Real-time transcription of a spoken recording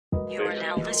You are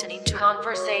now listening to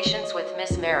Conversations with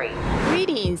Miss Mary.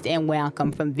 Greetings and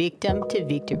welcome from Victim to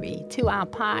Victory to our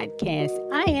podcast.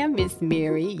 I am Miss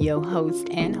Mary, your host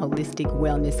and holistic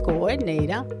wellness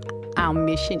coordinator. Our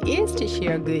mission is to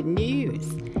share good news.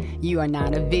 You are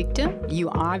not a victim, you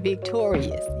are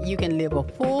victorious. You can live a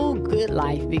full, good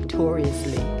life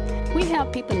victoriously. We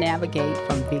help people navigate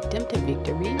from victim to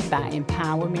victory by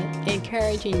empowerment,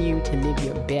 encouraging you to live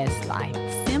your best life.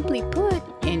 Simply put,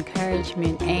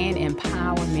 encouragement and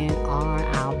empowerment are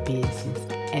our business,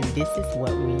 and this is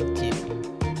what we do.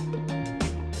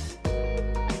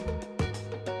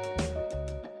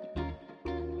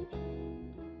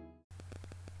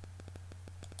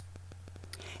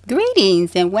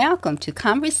 Greetings and welcome to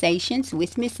Conversations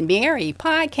with Miss Mary,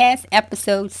 podcast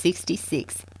episode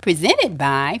 66, presented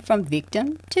by From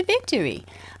Victim to Victory.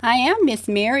 I am Miss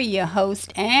Mary, your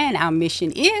host, and our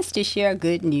mission is to share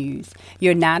good news.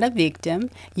 You're not a victim,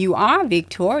 you are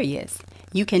victorious.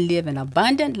 You can live an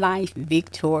abundant life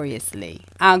victoriously.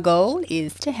 Our goal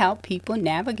is to help people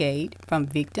navigate from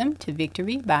victim to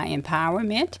victory by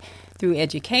empowerment through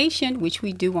education, which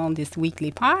we do on this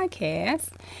weekly podcast,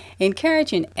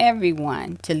 encouraging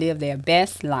everyone to live their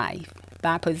best life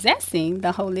by possessing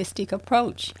the holistic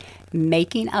approach,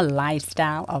 making a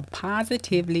lifestyle of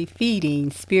positively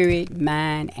feeding spirit,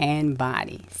 mind, and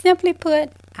body. Simply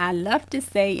put, I love to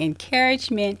say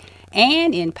encouragement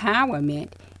and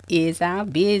empowerment is our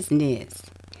business.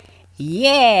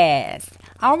 Yes.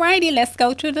 Alrighty, let's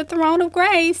go to the throne of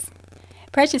grace.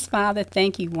 Precious Father,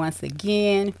 thank you once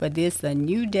again for this, a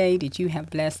new day that you have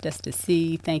blessed us to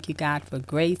see. Thank you, God, for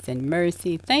grace and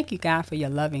mercy. Thank you, God, for your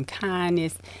loving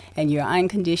kindness and your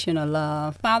unconditional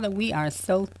love. Father, we are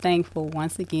so thankful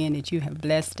once again that you have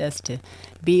blessed us to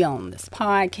be on this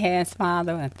podcast,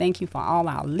 Father. I thank you for all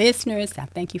our listeners. I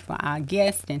thank you for our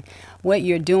guests and what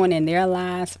you're doing in their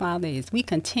lives, Father, as we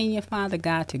continue, Father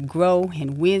God, to grow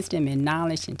in wisdom and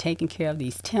knowledge and taking care of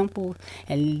these temples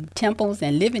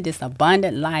and living this abundant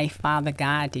life, Father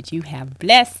God, that you have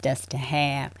blessed us to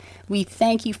have. We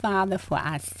thank you, Father, for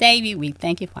our Savior. We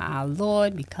thank you for our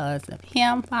Lord. Because of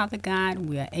him, Father God,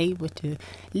 we are able to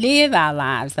live our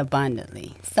lives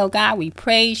abundantly. So, God, we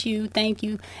praise you, thank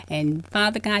you, and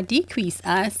Father God, decrease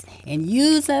us and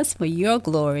use us for your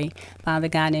glory, Father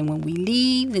God. And when we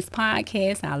leave this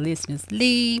podcast, our listeners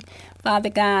leave,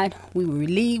 Father God, we will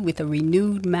leave with a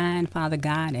renewed mind, Father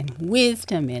God, and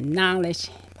wisdom and knowledge,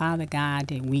 Father God,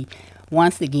 that we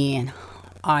once again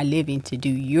are living to do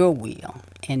your will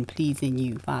and pleasing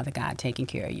you, Father God, taking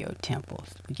care of your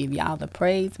temples. We give you all the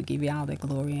praise. We give you all the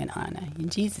glory and honor. In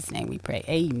Jesus' name we pray.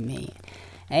 Amen.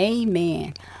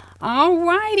 Amen. All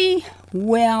righty.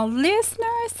 Well,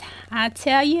 listeners, I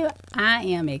tell you, I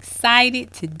am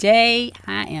excited today.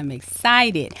 I am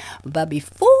excited. But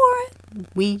before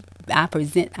I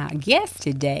present our guest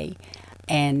today,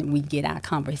 and we get our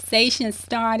conversation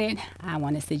started, I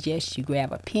want to suggest you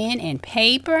grab a pen and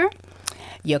paper,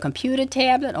 your computer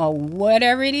tablet, or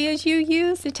whatever it is you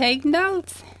use to take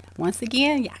notes. Once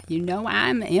again, you know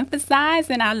I'm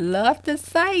emphasizing, I love to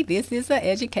say this is an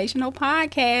educational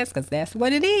podcast because that's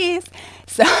what it is.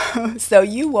 So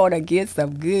you want to get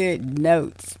some good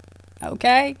notes,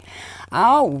 okay?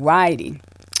 All righty.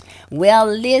 Well,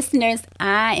 listeners,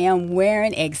 I am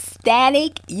wearing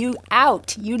ecstatic you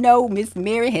out. You know, Miss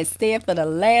Mary has said for the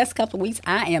last couple of weeks,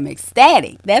 I am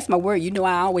ecstatic. That's my word. You know,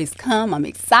 I always come, I'm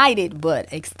excited,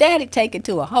 but ecstatic take it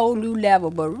to a whole new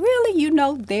level. But really, you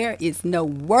know, there is no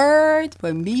word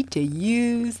for me to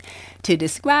use to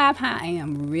describe how I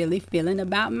am really feeling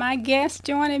about my guest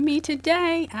joining me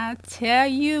today. I tell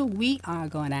you, we are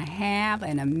going to have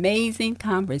an amazing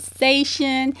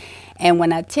conversation. And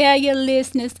when I tell you,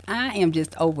 listeners, I am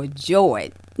just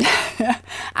overjoyed.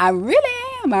 I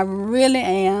really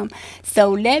am. So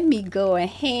let me go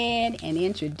ahead and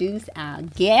introduce our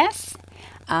guest.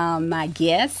 My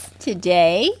guest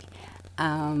today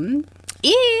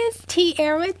is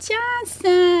Tiara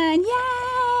Johnson.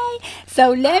 Yay!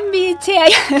 So let me tell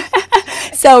you.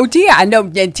 So Tiara, I know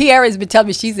Tiara's been telling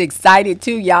me she's excited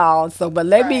too, y'all. So, but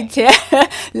let me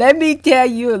tell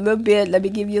you a little bit. Let me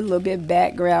give you a little bit of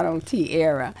background on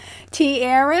Tiara.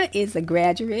 Tiara is a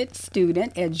graduate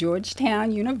student at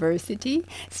Georgetown University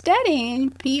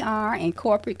studying PR and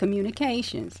corporate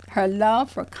communications. Her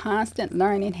love for constant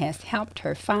learning has helped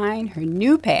her find her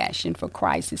new passion for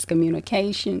crisis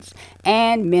communications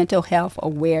and mental health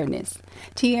awareness.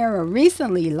 Tiara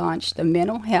recently launched the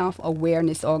mental health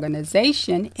awareness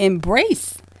organization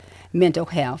Embrace Mental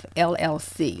Health,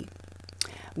 LLC,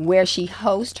 where she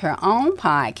hosts her own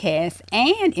podcast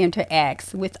and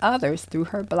interacts with others through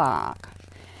her blog.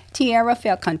 Tiara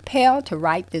felt compelled to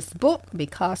write this book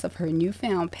because of her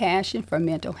newfound passion for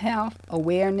mental health,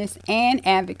 awareness, and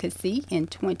advocacy in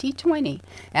 2020,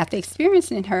 after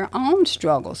experiencing her own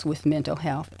struggles with mental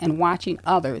health and watching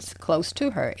others close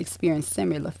to her experience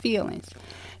similar feelings.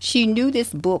 She knew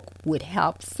this book would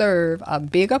help serve a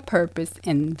bigger purpose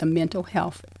in the mental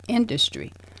health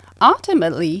industry.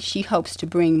 Ultimately, she hopes to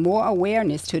bring more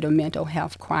awareness to the mental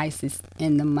health crisis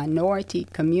in the minority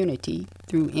community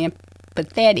through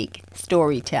empathetic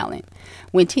storytelling.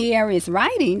 When Tiara is is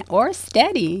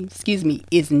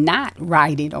not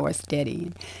writing or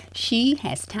studying, she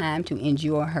has time to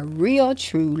enjoy her real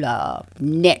true love,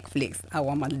 Netflix. Oh,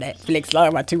 I'm a Netflix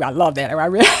lover too. I love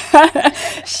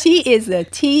that. She is a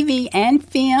TV and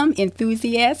film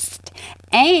enthusiast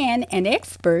and an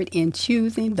expert in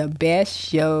choosing the best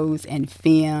shows and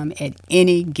film at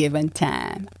any given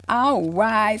time. All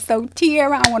right, so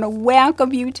Tiara, I want to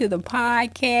welcome you to the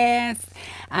podcast.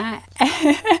 Now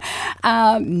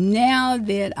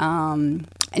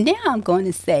I'm going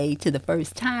to say to the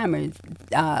first timers,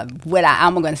 I'm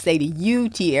going to say to you,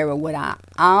 Tiara, what I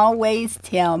always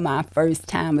tell my first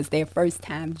timers, their first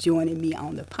time joining me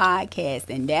on the podcast,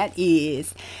 and that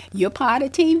is, you're part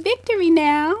of Team Victory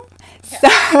now. So,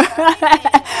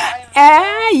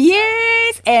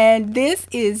 yes, and this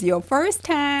is your first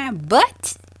time,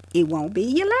 but it won't be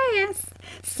your last.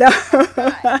 So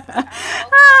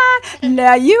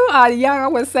now you are young. I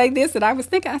would say this, and I was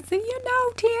thinking, I said,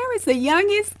 Tiara's the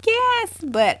youngest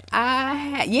guest, but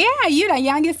you're the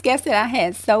youngest guest that I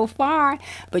had so far.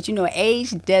 But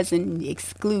age doesn't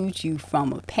exclude you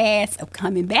from a past of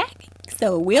coming back.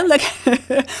 So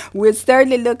we're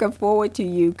certainly looking forward to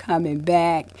you coming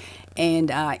back.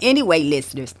 And anyway,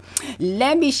 listeners,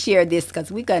 let me share this because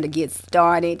we're going to get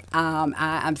started.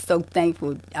 I'm so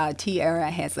thankful Tiara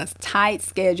has a tight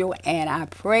schedule, and I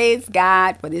praise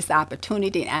God for this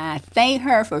opportunity. And I thank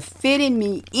her for fitting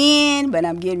me in, but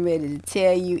I'm getting ready to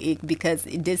tell you it because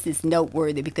this is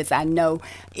noteworthy, because I know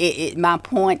my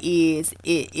point is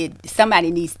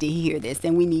somebody needs to hear this,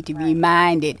 and we need to be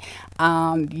reminded,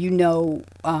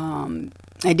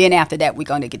 and then after that, we're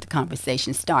going to get the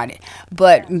conversation started.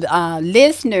 But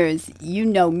listeners,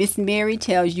 Miss Mary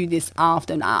tells you this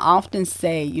often. I often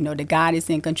say, that God is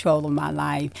in control of my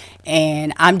life,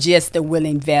 and I'm just a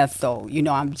willing vessel.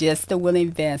 I'm just a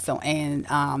willing vessel, and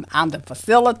I'm the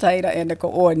facilitator and the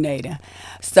coordinator.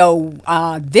 So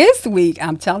this week,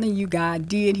 I'm telling you, God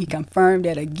did. He confirmed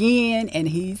that again, and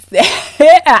he said,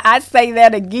 I say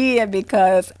that again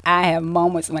because I have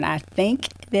moments when I think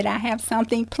that I have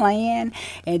something planned,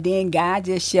 and then God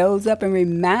just shows up and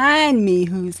remind me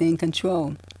who's in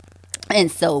control.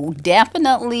 And so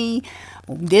definitely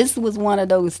this was one of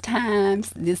those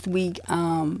times this week,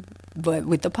 but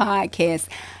with the podcast,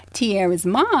 Tiara's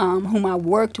mom, whom I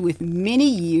worked with many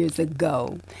years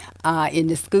ago in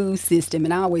the school system,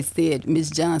 and I always said, Miss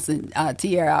Johnson,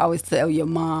 Tiara, I always tell your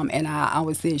mom, and I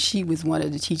always said she was one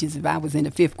of the teachers if I was in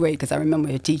the 5th grade, because I remember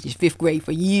her teaching 5th grade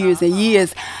for years and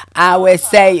years. I would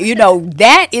say,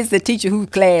 that is the teacher whose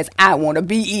class I want to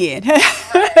be in.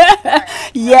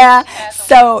 Yeah,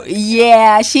 so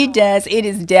yeah, she does. It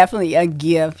is definitely a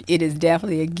gift. It is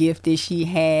definitely a gift that she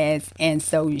has, and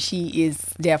so she is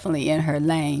definitely in her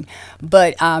lane.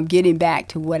 But getting back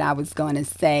to what I was going to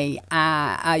say,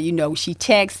 she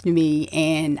texted me,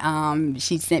 and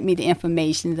she sent me the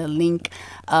information, the link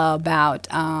about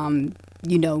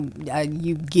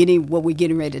you getting what we're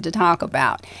getting ready to talk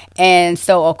about. And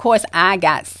so, of course, I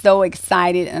got so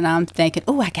excited, and I'm thinking,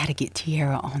 I got to get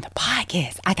Tiara on the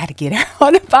podcast. I got to get her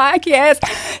on the podcast.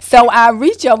 So I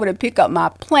reached over to pick up my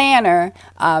planner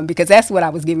because that's what I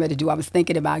was getting ready to do. I was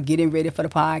thinking about getting ready for the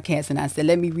podcast, and I said,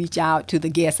 let me reach out to the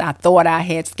guests I thought I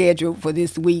had scheduled for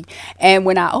this week. And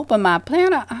when I opened my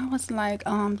planner, I was like,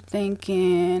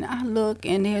 thinking, I look,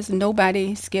 and there's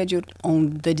nobody scheduled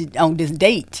on this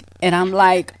date. And I'm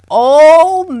like,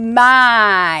 oh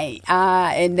my.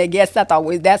 And I guess I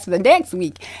thought, that's the next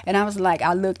week. And I was like,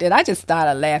 I looked and I just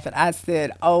started laughing. I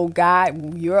said, oh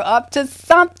God, you're up to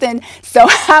something. So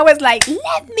I was like,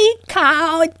 let me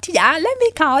call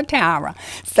Tiara.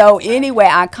 So anyway,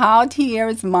 I called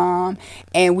Tiara's mom,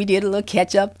 and we did a little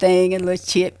catch up thing and a little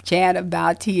chit chat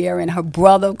about Tiara, and her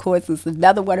brother, of course, was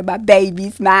another one of my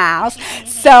babies, Miles.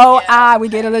 So we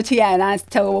did a little chat, and I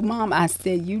told mom, I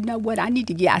said, you know what, I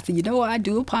said, I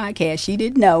do a podcast. She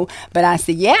didn't know, but I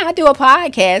said, yeah, I do a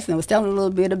podcast, and I was telling a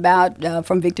little bit about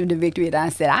From Victim to Victory, and I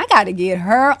said, I got to get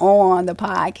her on the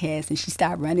podcast. And she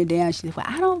started running down. She said,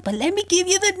 but let me give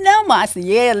you the number. I said,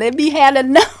 yeah, let me have the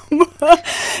number.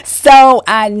 So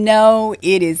I know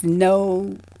it is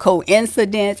no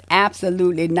coincidence.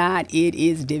 Absolutely not. It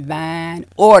is divine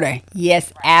order.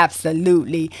 Yes, Right.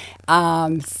 absolutely.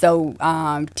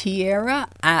 Tierra,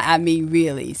 I mean,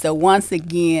 really. So once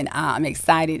again, I'm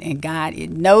excited, and God it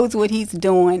knows what He's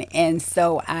doing, and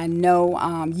so I know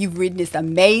you've written this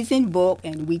amazing book,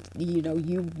 and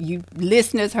you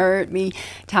listeners heard me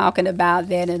talking about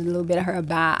that and a little bit of her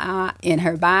bio in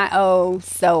her bio.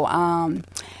 So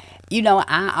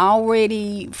I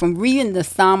already, from reading the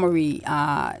summary,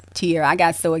 Tier, I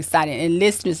got so excited. And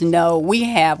listeners know we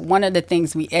have one of the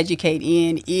things we educate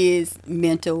in is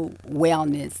mental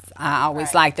wellness. I always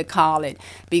Right. like to call it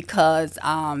because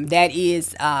that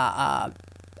is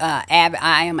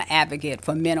I am an advocate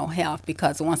for mental health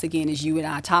because once again, as you and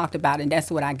I talked about, and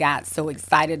that's what I got so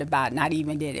excited about. Not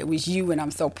even that it was you, and I'm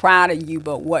so proud of you,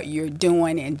 but what you're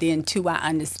doing, and then too, I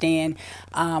understand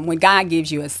when God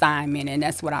gives you assignment, and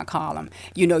that's what I call them.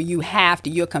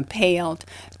 You're compelled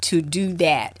to do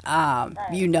that. Right.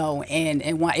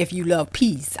 If you love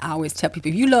peace, I always tell people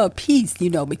if you love peace,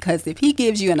 because if He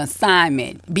gives you an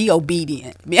assignment, be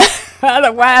obedient. Right.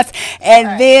 Otherwise, and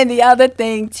Right. then the other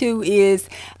thing too is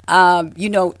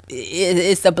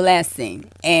it's a blessing.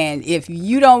 And if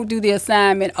you don't do the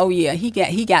assignment, oh yeah,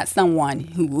 he got someone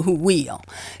who will.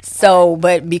 Right. So,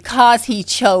 but because he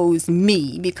chose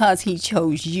me, because he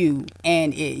chose you,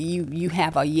 and you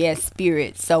have a yes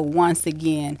spirit. So once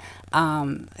again,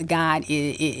 God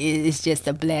is just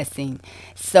a blessing.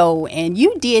 So, and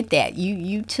you did that.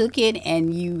 You took it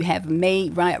and you have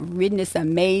written this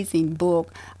amazing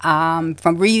book. From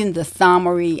reading the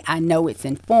summary, I know it's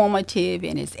informative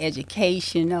and it's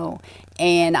educational.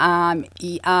 And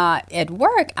at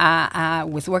work, I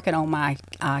was working on my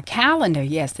calendar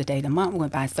yesterday. The month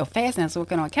went by so fast, and I was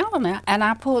working on a calendar, and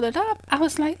I pulled it up. I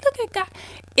was like, "Look at God!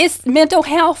 It's Mental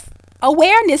Health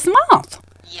Awareness Month."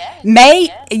 Yes. May,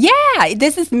 Yes. yeah,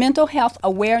 this is Mental Health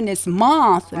Awareness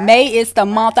Month. May Right. is the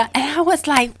month, Right. and I was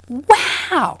like,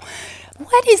 wow,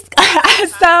 what is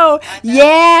God's so? timing. I know.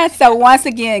 Yeah, so once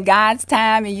again, God's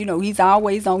time, and He's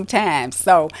always on time.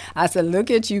 So I said,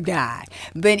 look at you, God.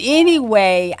 But Right.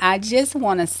 anyway, I just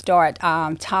want to start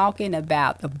talking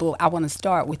about the book. I want to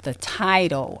start with the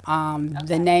title, the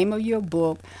Okay. name of your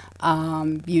book.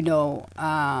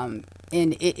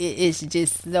 And it's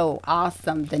just so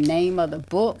awesome. The name of the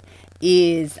book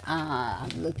is I'm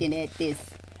looking at this,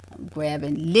 I'm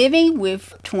grabbing Living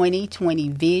with 2020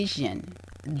 Vision,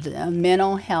 the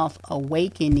mental health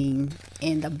awakening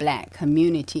in the black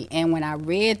community. And when I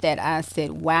read that, I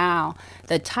said, wow,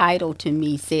 the title to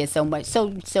me says so much.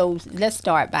 So let's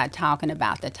start by talking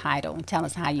about the title and tell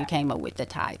us how you Okay. came up with the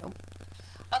title.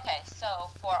 Okay, so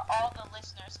for all the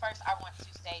listeners, first I want to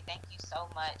say thank you so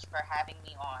much for having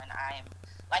me on. I am,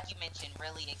 like you mentioned,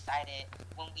 really excited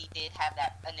when we did have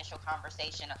that initial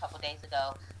conversation a couple days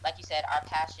ago. Like you said, our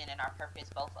passion and our purpose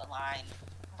both align.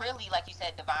 Really, like you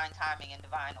said, divine timing and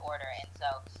divine order. And so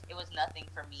it was nothing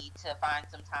for me to find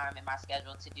some time in my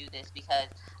schedule to do this because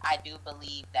I do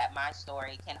believe that my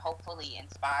story can hopefully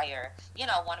inspire,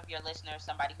 one of your listeners,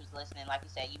 somebody who's listening. Like you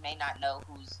said, you may not know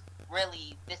who's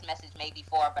really this message may be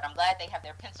for, but I'm glad they have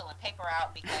their pencil and paper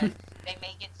out because they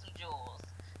may get some jewels.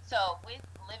 So with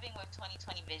Living with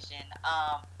 2020 Vision,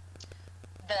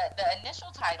 the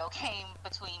initial title came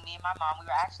between me and my mom. We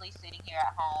were actually sitting here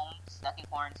at home, stuck in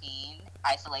quarantine,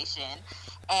 isolation,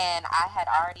 and I had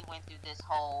already went through this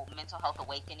whole mental health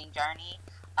awakening journey.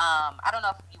 I don't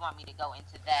know if you want me to go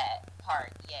into that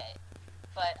part yet,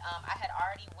 but I had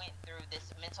already went through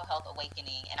this mental health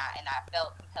awakening, and I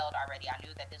felt compelled already. I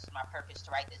knew that this was my purpose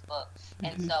to write this book,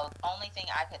 and Hmm. so the only thing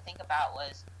I could think about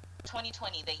was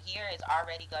 2020. The year is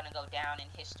already going to go down in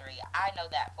history. I know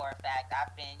that for a fact. I've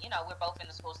been, we're both in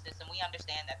the school system. We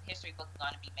understand that the history book is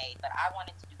going to be made, but I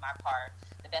wanted to do my part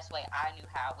the best way I knew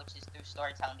how, which is through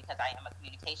storytelling because I am a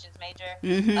communications major.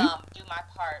 Hmm. Do my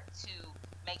part to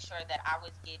make sure that I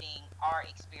was getting our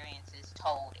experiences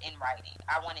told in writing.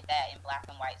 I wanted that in black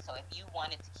and white. So if you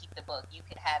wanted to keep the book, you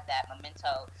could have that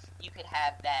memento, you could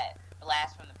have that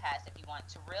blast from the past if you want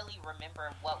to really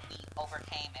remember what we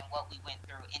overcame and what we went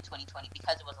through in 2020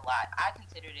 because it was a lot. I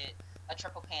considered it a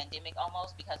triple pandemic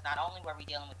almost because not only were we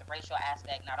dealing with the racial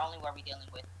aspect, not only were we dealing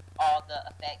with all the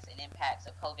effects and impacts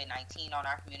of COVID 19 on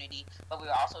our community, but we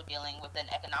were also dealing with an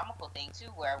economical thing too,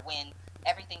 where when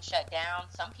everything shut down,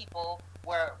 some people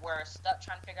were stuck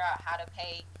trying to figure out how to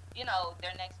pay,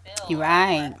 their next bill You're or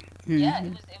right. yeah,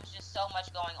 Hmm. it was just so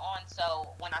much going on.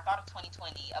 So when I thought of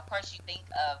 2020, of course you think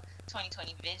of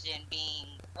 2020 vision being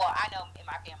well, I know in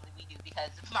my family we do because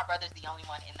my brother's the only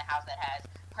one in the house that has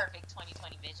perfect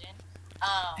 2020 vision.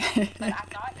 But I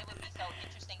thought it would be so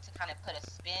interesting to kind of put a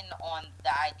spin on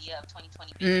the idea of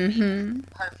 2020 vision being this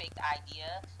perfect idea.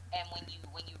 And when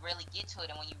you really get to it,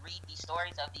 and when you read these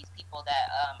stories of these people that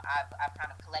I've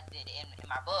kind of collected in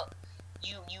my book,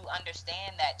 you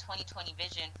understand that 2020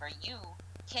 vision for you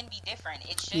can be different.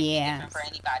 It should be different for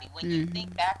anybody. When you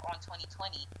think back on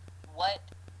 2020, what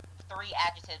three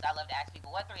adjectives, I love to ask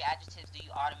people, what three adjectives do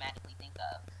you automatically think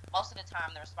of? Most of the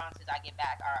time, the responses I get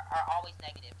back are always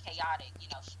negative: chaotic,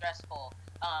 stressful,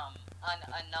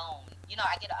 unknown.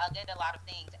 I get a lot of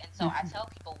things, and so I tell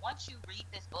people, once you read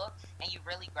this book and you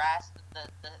really grasp the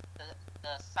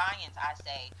science, I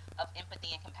say, of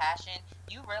empathy and compassion,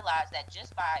 you realize that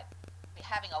just by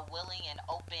having a willing and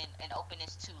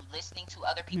openness to listening to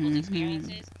other people's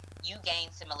experiences, you gain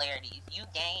similarities, you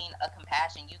gain a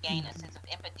compassion, you gain a sense of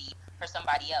empathy for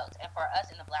somebody else. And for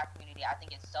us in the Black community, I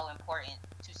think it's so important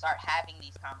to start having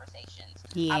these conversations.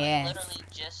 Yes. I was literally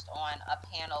just on a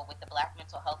panel with the Black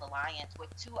Mental Health Alliance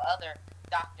with two other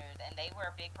doctors, and they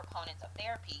were big proponents of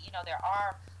therapy. There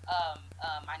are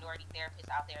minority therapists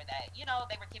out there that,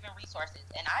 they were given resources.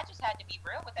 And I just had to be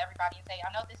real with everybody and say,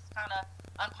 I know this is kind of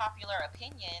unpopular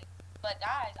opinion, but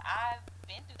guys, I've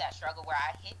been through that struggle where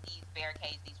I hit these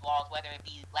barricades, these walls, whether it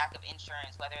be lack of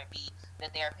insurance, whether it be the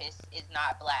therapist is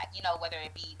not Black, whether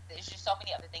it be, there's just so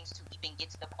many other things to even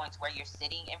get to the points where you're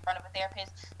sitting in front of a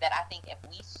therapist, that I think if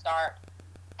we start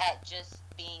at just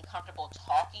being comfortable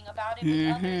talking about it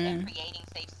with others and creating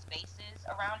safe spaces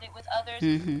around it with others,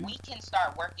 we can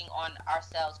start working on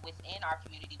ourselves within our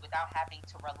community without having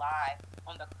to rely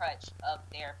on the crutch of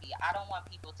therapy. I don't want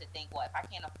people to think, well, if I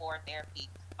can't afford therapy,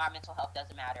 my mental health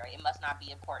doesn't matter. It must not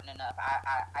be important enough.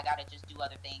 I got to just do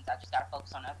other things. I just got to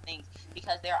focus on other things,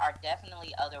 because there are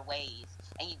definitely other ways.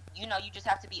 And you just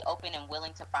have to be open and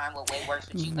willing to find what way works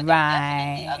with you. But there are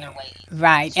definitely other ways.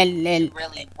 Right. To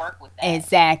really work with that.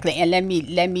 Exactly. And let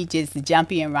me just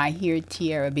jump in right here,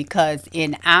 Tiara, because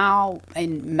in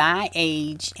my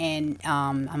age, and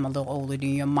I'm a little older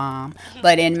than your mom,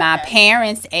 but in my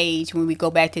parents' age, when we go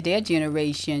back to their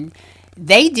generation,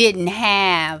 they didn't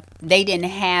have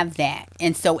that.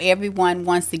 And so everyone,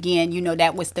 once again,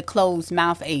 that was the closed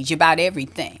mouth age about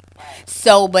everything.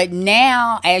 So, but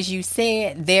now, as you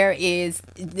said, there is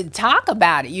talk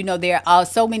about it. There are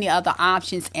so many other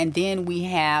options, and then we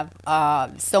have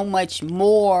so much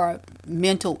more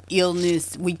mental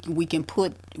illness we can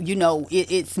put.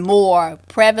 It's more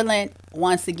prevalent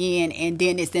once again, and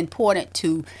then it's important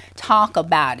to talk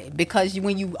about it, because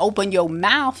when you open your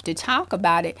mouth to talk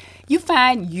about it, you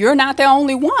find you're not the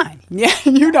only one. Yeah,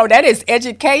 that is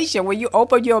education. When you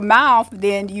open your mouth,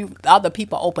 then other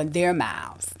people open their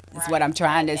mouths. Is what I'm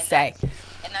trying to say.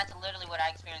 And that's literally what I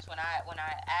experienced when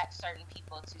I asked certain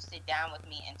people to sit down with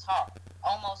me and talk.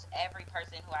 Almost every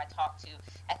person who I talked to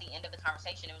at the end of the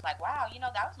conversation, it was like, wow,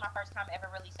 that was my first time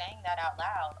ever really saying that out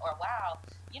loud. Or wow,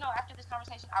 after this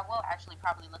conversation, I will actually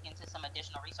probably look into some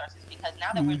additional resources, because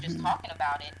now that we're just talking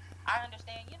about it, I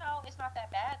understand, it's not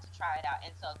that bad to try it out.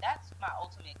 And so that's my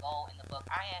ultimate goal in the book.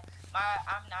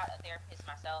 I'm not a therapist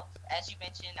myself. As you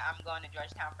mentioned, I'm going to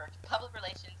Georgetown for public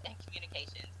relations and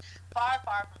communications. Far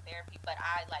from therapy, but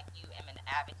I, like you, am an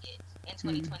advocate. In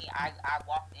 2020, I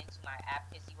walked into my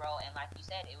advocacy role, and like you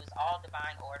said, it was all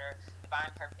divine order,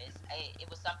 divine purpose. It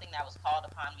was something that was called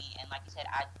upon me, and like you said,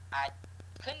 I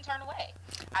couldn't turn away.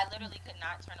 I literally could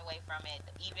not turn away from it.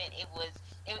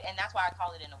 And that's why I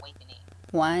call it an awakening.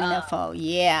 Wonderful.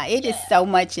 It is so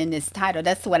much in this title.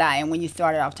 That's what and when you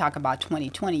started off talking about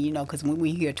 2020, because when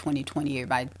we hear 2020,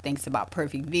 everybody thinks about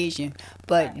perfect vision.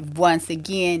 But once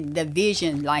again, the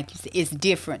vision, like you said, is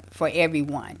different for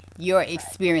everyone. Your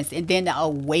experience, and then the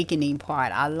awakening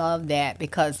part. I love that,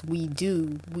 because we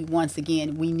once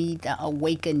again, we need the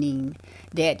awakening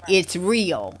that it's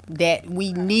real, that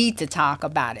we need to talk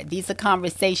about it. These are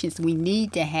conversations we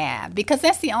need to have, because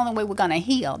that's the only way we're going to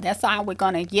heal. That's how we're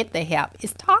going to get the help,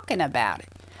 is talking about it.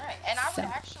 Right. And I would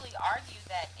actually argue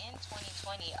that in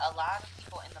 2020, a lot of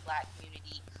people in the Black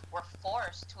community were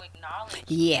forced to acknowledge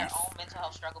their own mental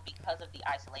health struggle because of the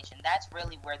isolation. That's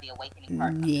really where the awakening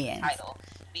part comes in the title.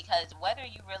 Because whether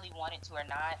you really wanted to or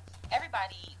not,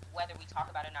 everybody, whether we talk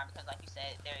about it or not, because like you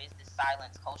said, there is this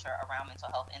silence culture around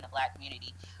mental health in the Black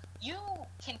community. You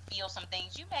can feel some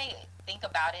things. You may think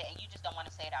about it and you just don't want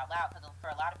to say it out loud, because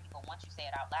for a lot of people, once you say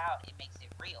it out loud, it makes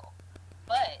it real.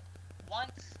 But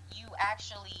once you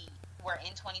actually were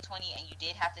in 2020 and you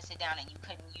did have to sit down and you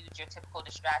couldn't use your typical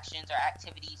distractions or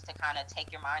activities to kind of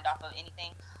take your mind off of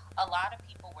anything, a lot of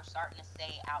people were starting to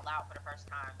say out loud for the first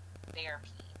time, therapy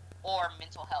or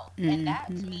mental health. And that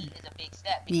to me is a big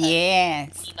step,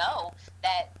 because we know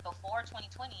that before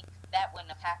 2020, that wouldn't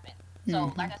have happened.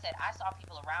 So, like I said, I saw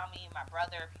people around me, my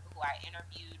brother, people who I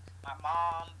interviewed, my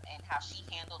mom, and how she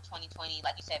handled 2020.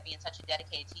 Like you said, being such a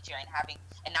dedicated teacher and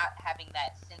not having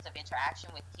that sense of interaction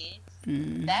with kids,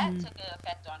 that took an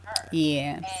effect on her.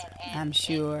 Yes, I'm And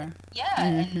sure. yeah,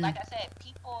 and like I said,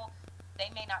 people, they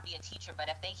may not be a teacher, but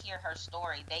if they hear her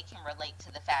story, they can relate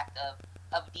to the fact of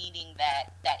needing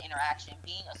that interaction,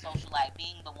 being a socialite,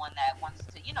 being the one that wants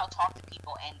to, talk to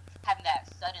people, and having that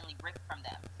suddenly ripped from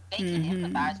them. They can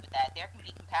empathize with that. There can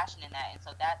be compassion in that, and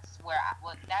so that's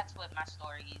what my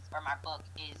stories, or my book,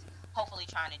 is hopefully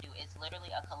trying to do. It's literally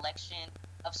a collection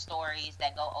of stories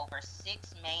that go over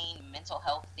 6 main mental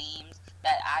health themes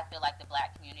that I feel like the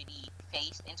Black community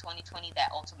faced in 2020 that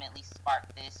ultimately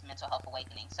sparked this mental health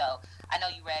awakening. So I know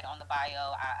you read on the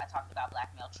bio, I talked about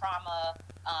Black male trauma.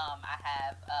 I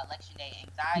have Election Day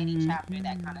anxiety chapter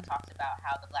that kind of talks about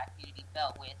how the Black community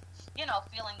felt with,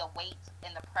 feeling the weight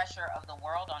and the pressure of the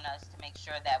world on us to make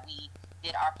sure that we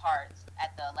did our parts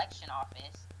at the election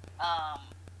office,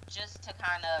 just to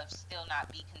kind of still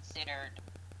not be considered,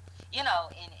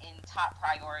 in top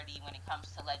priority when it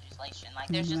comes to legislation. Like,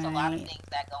 there's just a lot of Right. things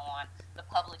that go on. The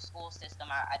public school system,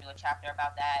 I do a chapter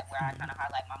about that where I kind of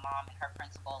highlight my mom and her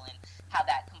principal, and how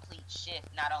that complete shift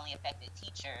not only affected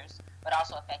teachers, but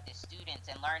also affected students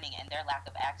and learning, and their lack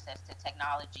of access to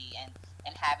technology, and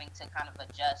having to kind of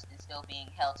adjust and still being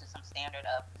held to some standard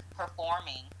of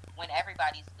performing when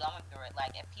everybody's going through it.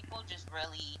 Like, if people just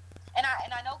really, and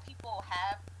I know people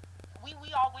have,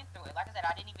 we all went through it. Like I said,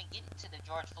 I didn't even get to the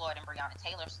George Floyd and Breonna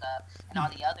Taylor stuff and all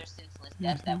the other senseless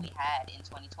deaths that we had in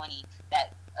 2020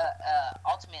 that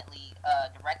ultimately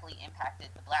directly impacted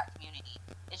the Black community.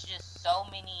 It's just so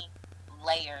many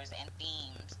layers and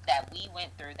themes that we went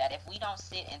through that if we don't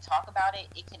sit and talk about it,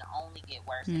 it can only get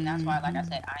worse. And that's why, like I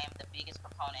said, I am the biggest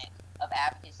proponent of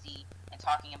advocacy and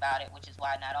talking about it, which is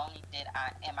why not only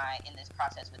am I in this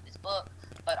process with this book,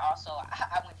 but also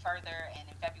I went further, and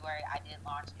in February I did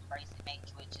launch Embrace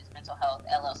Image, which is Mental Health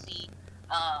LLC.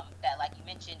 That, like you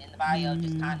mentioned in the bio,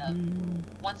 just kind of,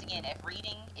 once again, if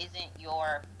reading isn't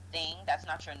your thing, that's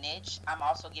not your niche, I'm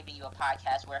also giving you a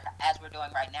podcast where, as we're doing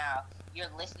right now,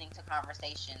 you're listening to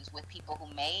conversations with people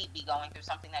who may be going through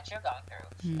something that you're going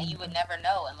through. And you would never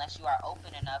know unless you are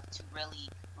open enough to really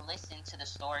listen to the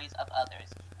stories of others.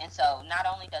 And so not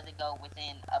only does it go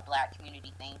within a Black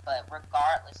community thing, but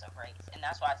regardless of race. And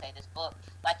that's why I say this book,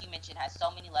 like you mentioned, has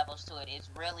so many levels to it. It's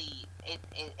really, it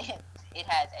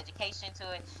has education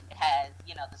to it. It has,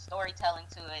 the storytelling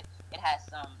to it. It has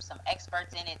some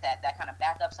experts in it that kind of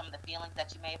back up some of the feelings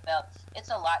that you may have felt. It's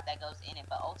a lot that goes in it,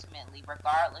 but ultimately,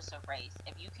 regardless of race,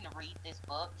 if you can read this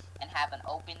book and have an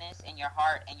openness in your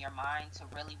heart and your mind to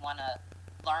really want to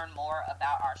learn more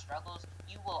about our struggles,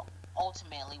 you will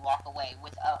ultimately walk away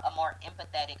with a more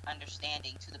empathetic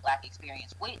understanding to the Black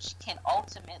experience, which can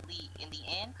ultimately, in the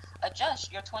end,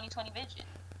 adjust your 2020 vision.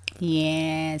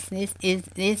 Yes,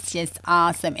 it's just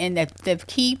awesome, and the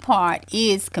key part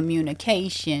is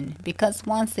communication, because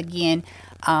once again,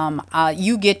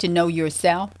 you get to know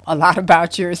yourself a lot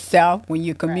about yourself when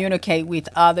you Right. communicate with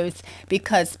others,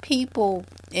 because people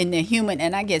in the human,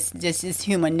 and I guess this is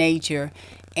human nature,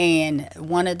 and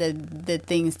one of the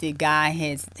things that God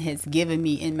has given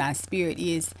me in my spirit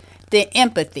is the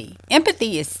empathy.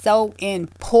 Empathy is so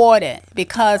important,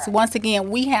 because Right. once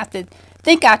again, we have to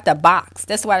think out the box.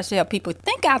 That's why I tell people,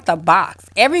 think out the box.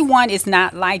 Everyone is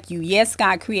not like you. Yes,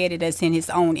 God created us in his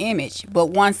own image,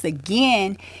 but once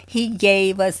again, he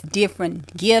gave us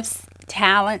different gifts,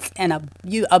 talents, and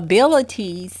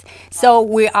abilities. So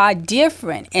we are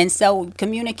different. And so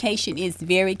communication is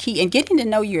very key. And getting to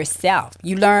know yourself.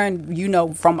 You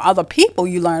learn, from other people,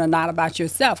 you learn a lot about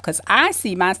yourself, because I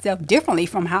see myself differently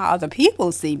from how other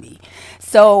people see me.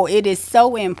 So it is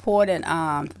so important,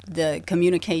 the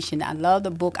communication. I love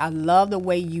the book. I love the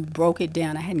way you broke it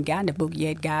down. I hadn't gotten the book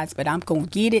yet, guys, but I'm going to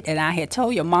get it. And I had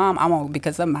told your mom,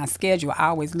 because of my schedule, I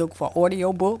always look for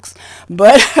audio books,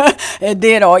 but and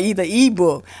then, or either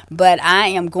ebook. But I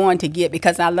am going to get,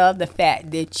 because I love the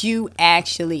fact that you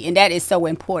actually, and that is so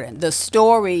important. The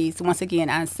stories, once again,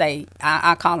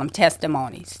 I call them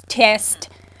testimonies. Test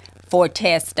for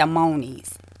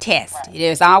testimonies. Test. Right.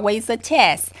 There's always a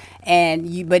test,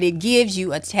 but it gives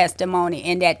you a testimony,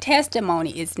 and that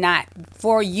testimony is not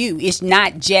for you. It's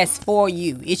not just for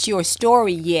you. It's your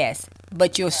story, yes,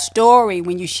 but your story,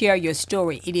 when you share your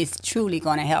story, it is truly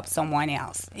going to help someone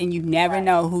else, and you never Right.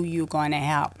 know who you're going to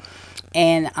help.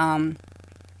 And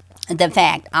the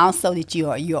fact also that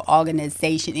your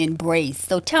organization Embrace.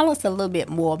 So tell us a little bit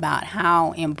more about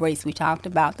how Embrace. We talked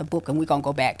about the book, and we're gonna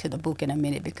go back to the book in a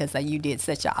minute because you did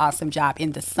such an awesome job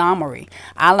in the summary.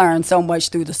 I learned so much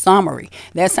through the summary.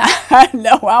 That's how I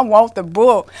know I want the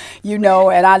book. And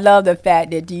I love the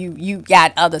fact that you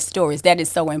got other stories. That is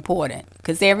so important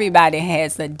because everybody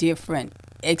has a different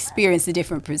experience, a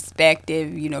different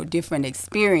perspective, different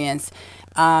experience.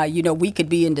 We could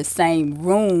be in the same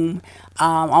room,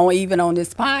 even on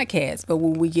this podcast, but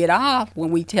when we get off,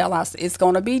 when we tell us, it's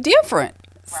going to be different.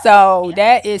 Right. So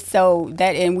Yeah.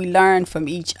 and we learn from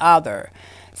each other.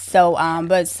 So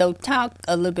talk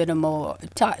a little bit more.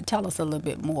 Tell us a little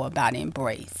bit more about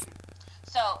Embrace.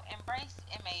 So Embrace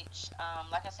MH,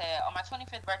 like I said, on my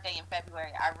 25th birthday in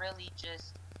February, I really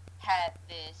just had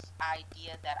this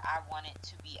idea that I wanted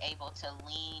to be able to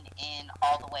lean in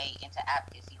all the way into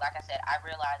advocacy. Like I said, I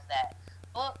realized that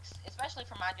books, especially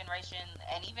for my generation,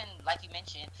 and even like you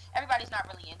mentioned, everybody's not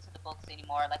really into the books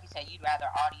anymore. Like you said, you'd rather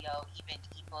audio, even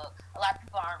ebook. A lot of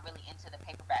people aren't really into the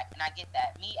paperback, and I get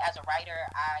that. Me as a writer,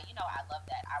 I love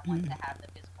that. I want to have the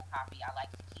physical copy. I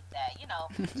like to keep that,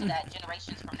 so that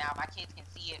generations from now, my kids can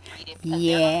see it, read it, because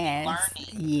they're going to be Yes,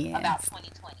 learning about yes.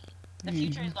 2020. The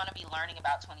future is going to be learning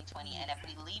about 2020, and if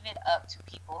we leave it up to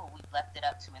people who we've left it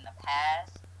up to in the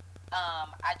past,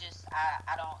 I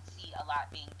don't see a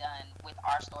lot being done with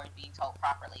our stories being told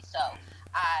properly. So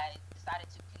I decided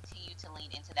to continue to lean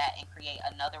into that and create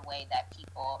another way that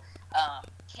people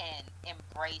can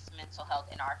embrace mental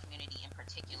health in our community in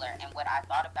particular. And what I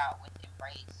thought about with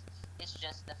Embrace is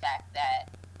just the fact that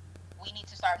we need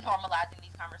to start normalizing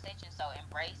these conversations. So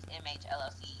Embrace MH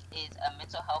LLC is a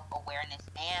mental health awareness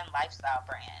and lifestyle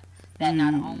brand that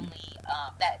not only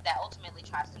that ultimately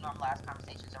tries to normalize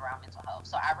conversations around mental health.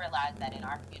 So I realized that in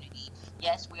our community,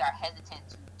 yes, we are hesitant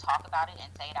to talk about it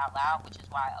and say it out loud, which is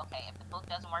why, okay, if the book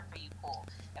doesn't work for you, cool.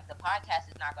 If the podcast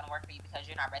is not going to work for you because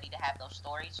you're not ready to have those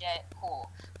stories yet, cool.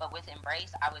 But with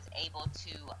Embrace, I was able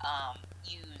to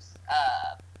use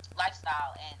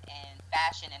lifestyle and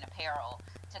fashion and apparel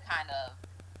to kind of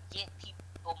get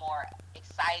people more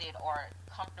excited or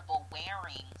comfortable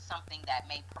wearing something that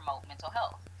may promote mental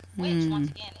health, which once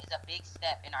again is a big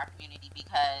step in our community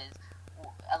because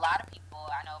a lot of people,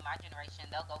 I know my generation,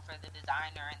 they'll go for the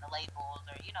designer and the labels,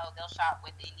 or they'll shop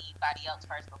with anybody else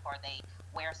first before they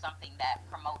wear something that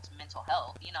promotes mental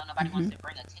health. Nobody wants to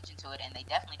bring attention to it, and they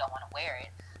definitely don't want to wear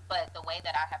it. But the way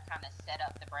that I have kind of set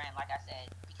up the brand, like I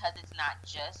said, because it's not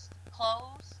just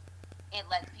clothes, it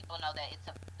lets people know that it's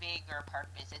a bigger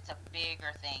purpose. It's a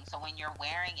bigger thing. So when you're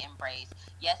wearing Embrace,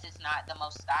 yes, it's not the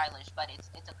most stylish, but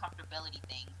it's a comfortability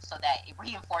thing so that it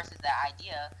reinforces the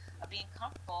idea of being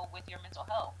comfortable with your mental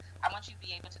health. I want you to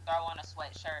be able to throw on a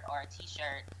sweatshirt or a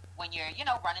t-shirt when you're,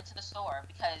 running to the store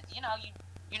because,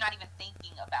 you're not even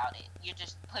thinking about it. You're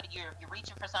just you're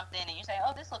reaching for something and you say,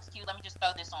 "Oh, this looks cute. Let me just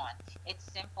throw this on." It's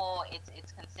simple, it's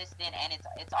consistent, and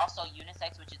it's also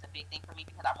unisex, which is a big thing for me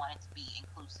because I want it to be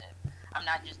inclusive. I'm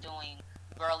not just doing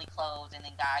girly clothes and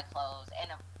then guy clothes.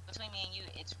 And between me and you,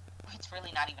 it's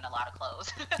really not even a lot of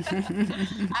clothes.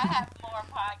 I have more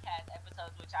podcast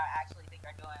episodes, which I actually think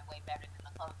are doing way better than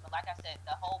the clothes. But like I said,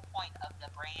 the whole point of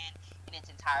the brand in its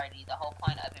entirety, the whole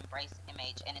point of Embrace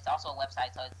MH, and it's also a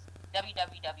website, so it's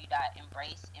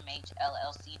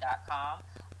www.embracemhllc.com.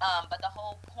 But the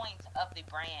whole point of the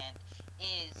brand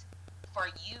is for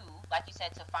you, like you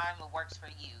said, to find what works for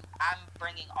you. I'm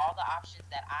bringing all the options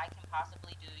that I can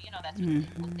possibly do, that's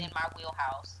within my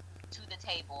wheelhouse to the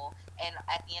table. And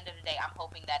at the end of the day, I'm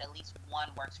hoping that at least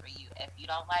one works for you. If you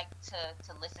don't like to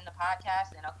listen to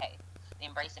podcasts, then okay, the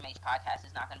Embrace MH podcast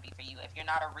is not going to be for you. If you're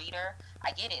not a reader,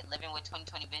 I get it. Living with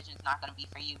 2020 vision is not going to be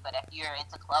for you. But if you're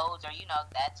into clothes or,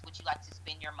 that's what you like to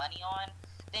spend your money on,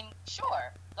 then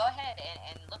sure, go ahead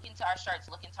and look into our shirts,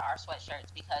 look into our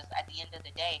sweatshirts, because at the end of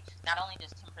the day, not only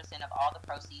does 10% of all the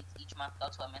proceeds each month go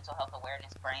to a mental health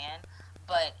awareness brand,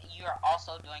 but you're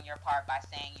also doing your part by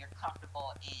saying you're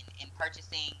comfortable in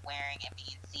purchasing, wearing, and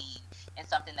being seen in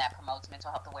something that promotes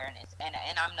mental health awareness. And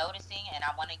I'm noticing, and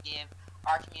I want to give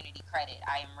our community credit.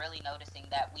 I am really noticing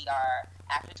that we are,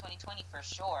 after 2020 for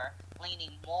sure,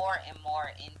 leaning more and more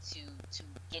into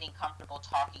getting comfortable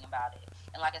talking about it.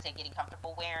 And like I said, getting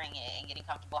comfortable wearing it and getting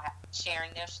comfortable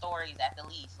sharing their stories at the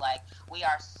least. Like, we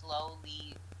are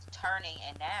slowly turning,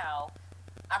 and now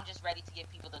I'm just ready to give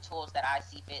people the tools that I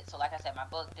see fit. So like I said, my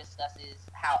book discusses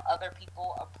how other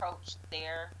people approach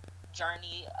their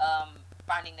journey,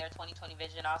 finding their 2020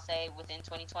 vision, I'll say, within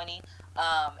 2020.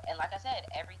 And like I said,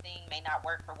 everything may not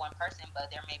work for one person, but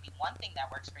there may be one thing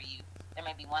that works for you. There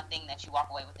may be one thing that you walk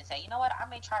away with and say, you know what, I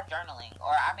may try journaling,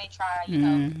 or I may try,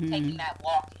 taking that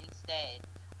walk instead.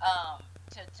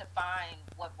 to find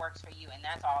what works for you, and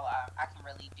that's all I can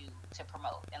really do to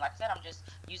promote. And like I said, I'm just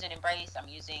using Embrace. I'm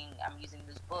using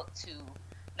this book to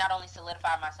not only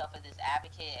solidify myself as this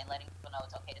advocate and letting people know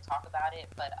it's okay to talk about it,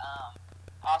 but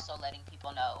also letting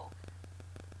people know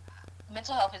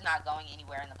mental health is not going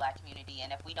anywhere in the Black community,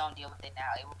 and if we don't deal with it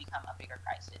now, it will become a bigger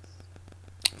crisis.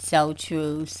 So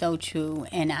true, so true.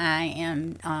 And I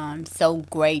am so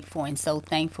grateful and so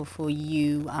thankful for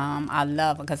you. I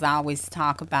love it because I always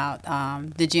talk about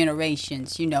the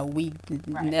generations. You know,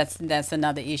 Right. that's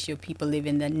another issue. People live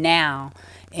in the now,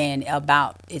 and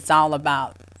about it's all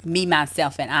about me,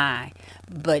 myself, and I.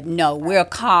 But no, we're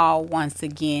called once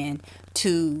again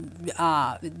to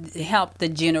help the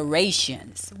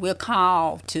generations. We're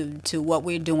called to what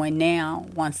we're doing now.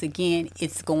 Once again,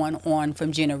 it's going on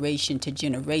from generation to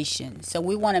generation. So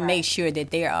we want to make Right. sure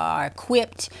that they are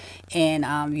equipped.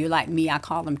 And you're like me, I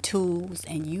call them tools.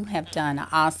 And you have done an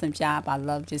awesome job. I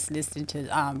love just listening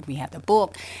to, we have the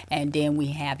book, and then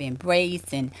we have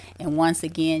Embrace, and once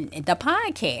again, the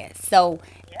podcast. So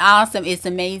awesome. It's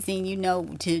amazing,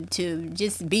 to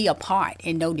just be a part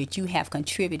and know that you have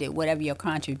contributed whatever your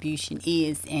contribution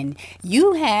is. And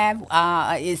you have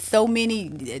is so many,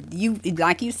 you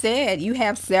like you said, you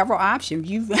have several options.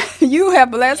 You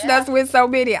have blessed Yeah. us with so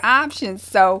many options.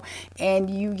 So, and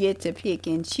you get to pick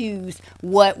and choose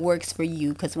what works for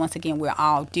you, because once again, we're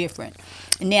all different.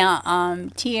 Now,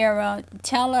 Tiara,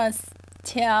 tell us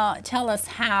how,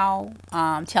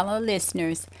 tell our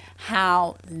listeners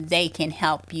how they can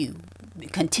help you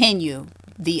continue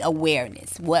the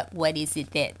awareness. What is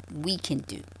it that we can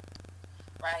do?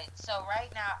 Right. So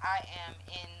right now I am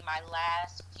in my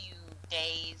last few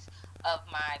days of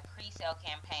my pre-sale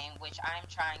campaign, which I'm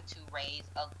trying to raise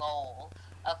a goal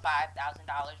of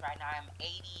 $5,000. Right now I'm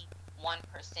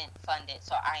 81% funded,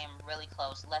 so I am really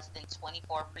close, less than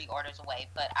 24 pre-orders away.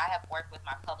 But I have worked with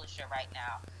my publisher right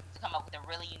now to come up with a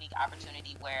really unique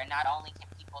opportunity where not only can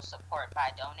people support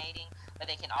by donating, but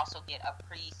they can also get a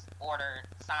pre-ordered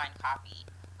signed copy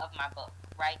of my book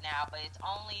right now. But it's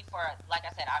only for, like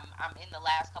I said, I'm in the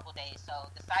last couple days, so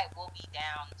the site will be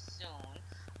down soon.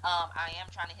 I am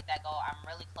trying to hit that goal. I'm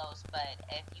really close, but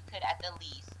if you could at the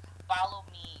least follow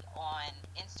me on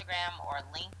Instagram or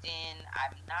LinkedIn.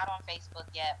 I'm not on Facebook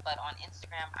yet, but on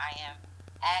Instagram I am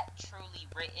at truly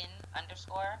written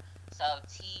underscore. So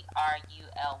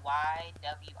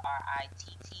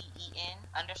TRULYWRITTEN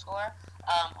underscore.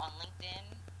 On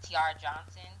LinkedIn, TR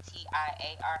Johnson,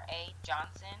 TIARA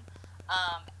Johnson.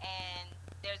 And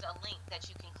there's a link that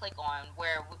you can click on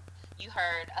where you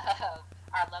heard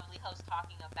our lovely host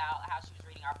talking about how she was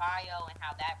reading our bio and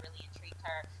how that really intrigued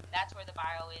her. That's where the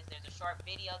bio is. There's a short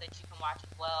video that you can watch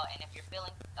as well. And if you're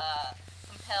feeling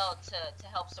compelled to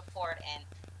help support and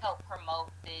help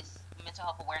promote this mental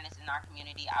health awareness in our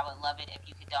community, I would love it if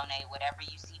you could donate whatever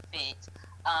you see fit,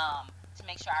 to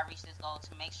make sure I reach this goal,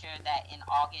 to make sure that in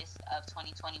August of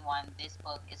 2021 this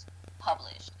book is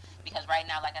published. Because right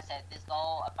now, like I said, this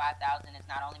goal of 5,000 is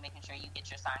not only making sure you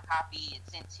get your signed copy,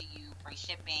 it's sent to you, free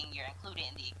shipping, you're included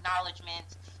in the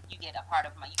acknowledgments, you get you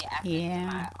get access to Yeah.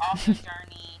 my author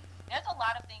journey. There's a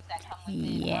lot of things that come with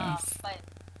it. Yes. But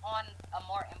on a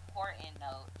more important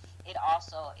note, it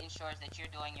also ensures that you're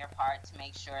doing your part to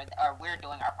make sure, or we're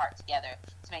doing our part together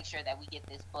to make sure that we get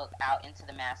this book out into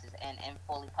the masses and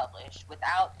fully published.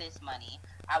 Without this money,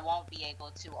 I won't be able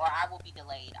to, or I will be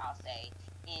delayed, I'll say,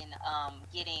 in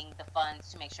getting the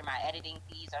funds to make sure my editing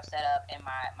fees are set up and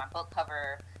my book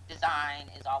cover design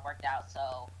is all worked out.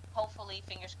 So hopefully,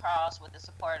 fingers crossed, with the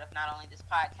support of not only this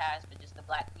podcast, but just the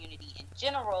Black community in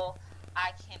general,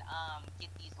 I can get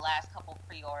these last couple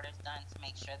pre-orders done to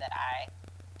make sure that I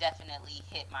definitely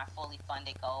hit my fully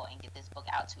funded goal and get this book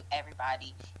out to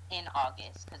everybody in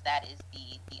August, because that is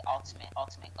the ultimate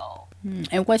goal.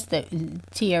 And what's the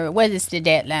Tiara? What is the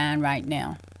deadline right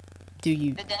now? Do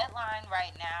you? The deadline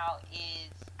right now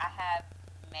is, I have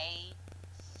May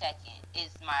 2nd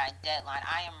is my deadline.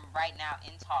 I am right now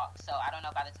in talks, so I don't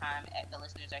know by the time the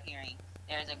listeners are hearing,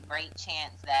 there's a great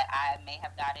chance that I may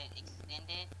have got it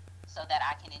extended so that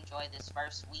I can enjoy this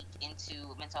first week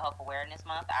into Mental Health Awareness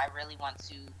Month. I really want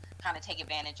to kind of take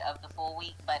advantage of the full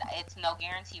week, but it's no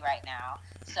guarantee right now.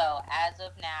 So as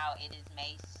of now, it is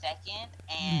May 2nd,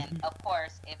 and of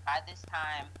course, if by this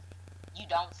time you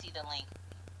don't see the link,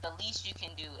 the least you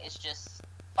can do is just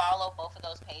follow both of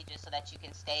those pages so that you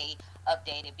can stay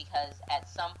updated, because at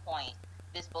some point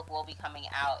this book will be coming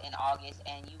out in August,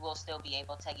 and you will still be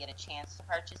able to get a chance to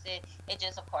purchase it. It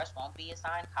just, of course, won't be a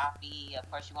signed copy. Of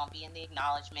course, you won't be in the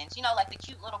acknowledgments. You know, like the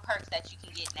cute little perks that you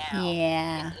can get now.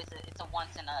 Yeah. It's a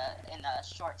once in a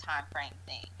short time frame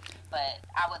thing. But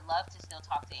I would love to still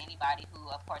talk to anybody who,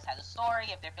 of course, has a story.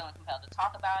 If they're feeling compelled to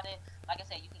talk about it, like I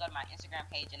said, you can go to my Instagram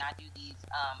page, and I do these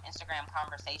Instagram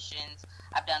conversations.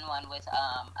 I've done one with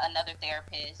another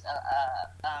therapist,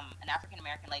 an African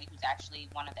American lady who's actually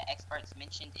one of the experts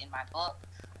mentioned in my book.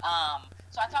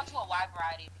 So I talk to a wide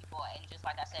variety of people, and just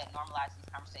like I said, normalize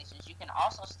these conversations. You can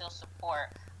also still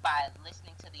support by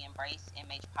listening to the Embrace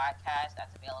Image podcast.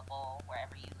 That's available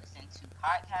wherever you listen to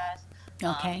podcasts.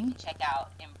 Okay. You can check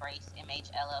out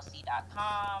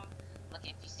embraceimagellc.com. Look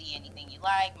if you see anything you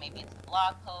like. Maybe it's a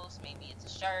blog post, maybe it's a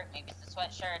shirt, maybe it's a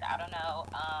sweatshirt. I don't know.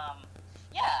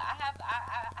 Yeah, I have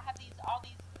all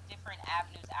these different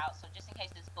avenues out. So just in case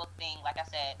this book thing, like I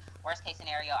said, worst case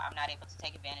scenario, I'm not able to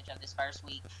take advantage of this first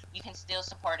week, you can still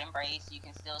support Embrace. You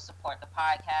can still support the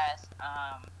podcast.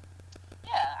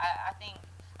 Yeah,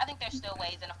 I think there's still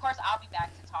ways, and of course I'll be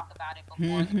back to talk about it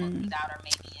before the book is out, or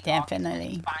maybe in August when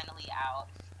it's finally out,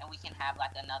 and we can have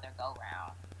like another go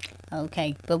round.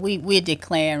 Okay, but we're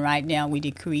declaring right now, we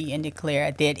decree and declare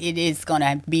that it is going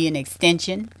to be an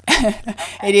extension.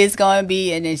 It is going to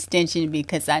be an extension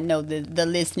because I know the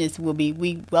listeners will be,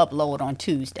 we upload on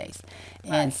Tuesdays.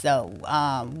 And so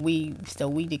we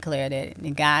declare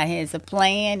that God has a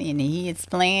plan, and His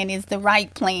plan is the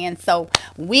right plan. So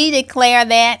we declare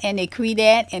that and decree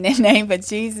that in the name of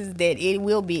Jesus that it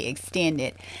will be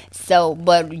extended. So,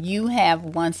 but you have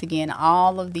once again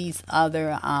all of these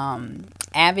other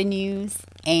avenues,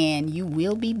 and you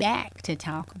will be back to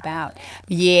talk about.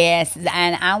 Yes,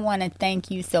 and I want to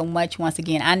thank you so much once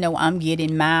again. I know I'm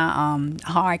getting my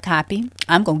hard copy.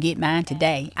 I'm gonna get mine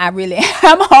today. I really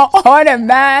am gonna order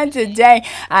mine today.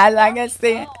 Like I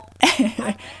said. I really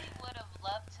would have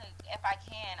loved to, if I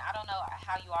can. I don't know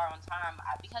how you are on time,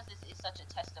 because this is such a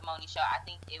testimony show. I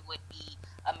think it would be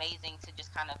amazing to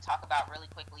just kind of talk about really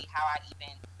quickly how I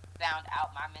even found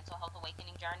out my mental health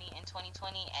awakening journey in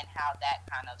 2020, and how that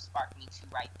kind of sparked me to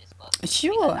write this book.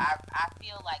 Sure. Because I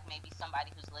feel like maybe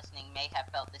somebody who's listening may have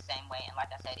felt the same way, and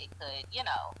like I said, it could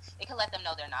let them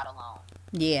know they're not alone.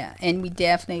 Yeah, and we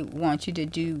definitely want you to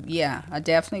do. Yeah, I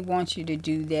definitely want you to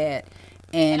do that.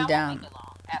 And I won't make it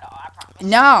long at all, I promise.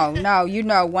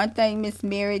 No, one thing, Miss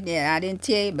Mary, that I didn't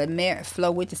tell you, but Mary,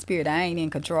 flow with the Spirit. I ain't in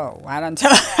control. I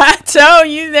told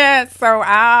you that. So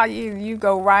you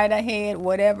go right ahead,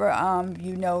 whatever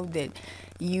you know that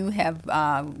you have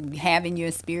in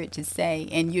your spirit to say,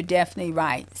 and you're definitely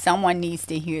right. Someone needs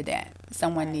to hear that.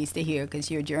 Someone needs to hear, because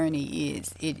your journey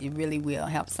it really will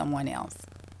help someone else.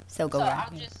 So go right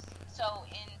ahead.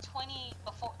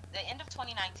 Before the end of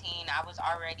 2019, I was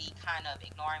already kind of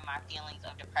ignoring my feelings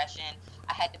of depression.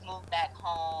 I had to move back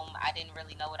home. I didn't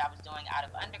really know what I was doing out of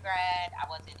undergrad. I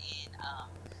wasn't in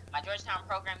my Georgetown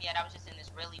program yet. I was just in this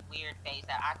really weird phase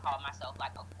that I called myself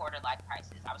like a quarter life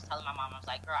crisis. I was telling my mom, I was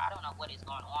like, girl, I don't know what is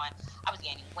going on. I was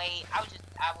gaining weight. I was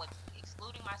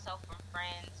excluding myself from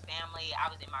friends, family. I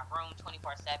was in my room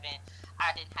 24/7.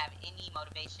 I didn't have any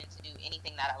motivation to do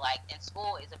anything that I liked. And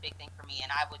school is a big thing for me,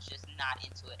 and I was just not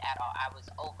into it at all. I was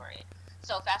over it.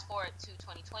 So fast forward to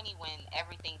 2020, when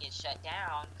everything gets shut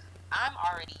down, I'm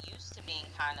already used to being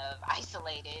kind of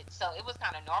isolated. So it was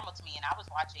kind of normal to me, and I was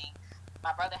watching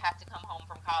my brother have to come home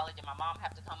from college and my mom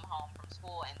have to come home from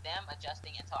school, and them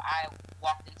adjusting until I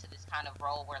walked into this kind of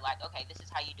role where, like, okay, this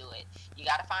is how you do it. You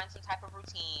got to find some type of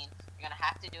routine. You're going to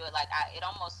have to do it. It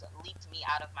almost leaped me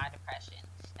out of my depression.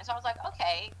 And so I was like,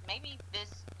 okay, maybe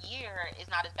this year is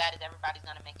not as bad as everybody's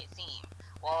going to make it seem.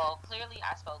 Well, clearly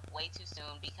I spoke way too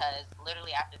soon, because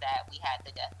literally after that we had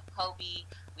the death of Kobe.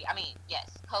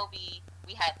 Kobe.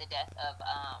 We had the death of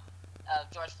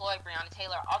George Floyd, Breonna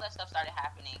Taylor. All that stuff started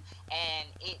happening, and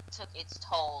it took its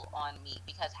toll on me,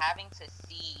 because having to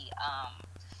see,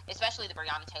 especially the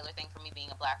Breonna Taylor thing, for me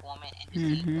being a black woman, and just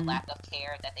seeing the lack of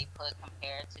care that they put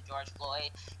compared to George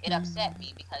Floyd, it upset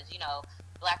me, because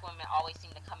black women always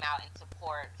seem to come out and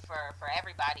support for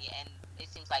everybody, and it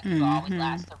seems like people are always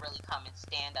last to really come and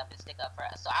stand up and stick up for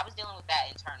us. So I was dealing with that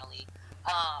internally.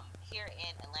 Here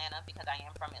in Atlanta, because I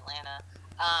am from Atlanta,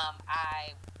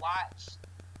 I watched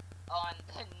on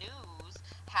the news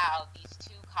how these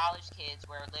two college kids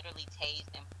were literally tased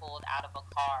and pulled out of a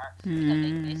car because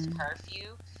they missed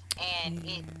curfew. And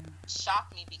it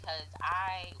shocked me, because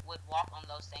I would walk on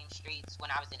those same streets when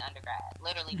I was in undergrad.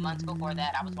 Literally months before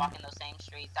that, I was walking those same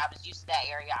streets. I was used to that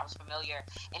area. I was familiar.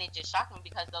 And it just shocked me,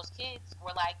 because those kids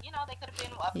were like, they could have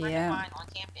been a friend of mine on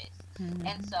campus.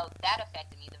 And so that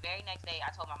affected me. The very next day,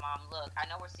 I told my mom, look, I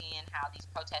know we're seeing how these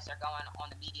protests are going on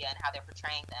the media and how they're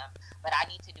portraying them, but I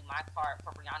need to do my part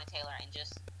for Breonna Taylor and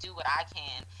just do what I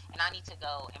can, and I need to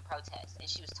go and protest. And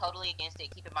she was totally against it.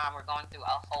 Keep in mind, we're going through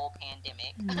a whole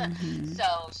pandemic.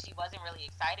 So she wasn't really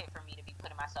excited for me to be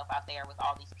putting myself out there with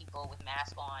all these people with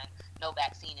masks on, no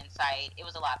vaccine in sight. It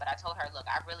was a lot, but I told her, look,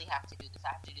 I really have to do this.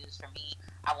 I have to do this for me.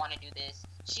 I want to do this.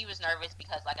 She was nervous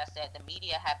because, like I said, the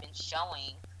media have been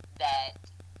showing that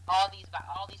all these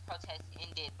protests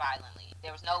ended violently.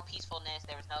 There was no peacefulness.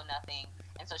 There was no nothing.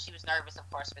 And so she was nervous, of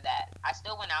course, for that. I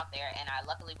still went out there, and I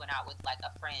luckily went out with like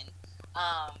a friend.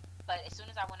 But as soon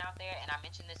as I went out there, and I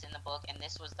mentioned this in the book, and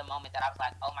this was the moment that I was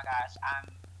like, oh my gosh,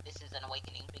 this is an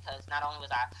awakening, because not only was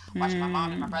I watching my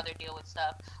mom and my brother deal with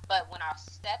stuff, but when I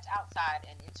stepped outside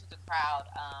and into the crowd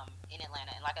in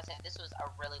Atlanta, and like I said, this was a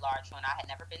really large one. I had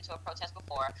never been to a protest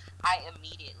before. I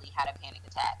immediately had a panic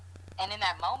attack. And in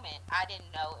that moment, I didn't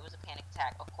know it was a panic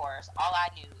attack, of course. All I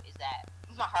knew is that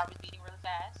my heart was beating really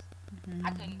fast.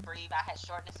 I couldn't breathe. I had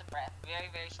shortness of breath,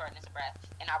 very, very shortness of breath,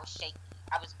 and I was shaky.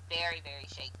 I was very, very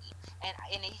shaky. And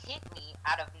it hit me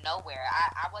out of nowhere.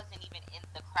 I wasn't even in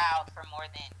the crowd for more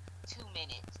than 2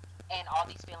 minutes, and all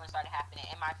these feelings started happening.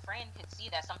 And my friend could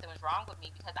see that something was wrong with me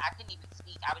because I couldn't even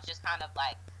speak. I was just kind of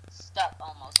like stuck,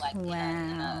 almost like in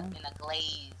a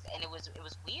glaze, and it was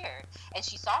weird. And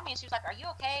she saw me and she was like, are you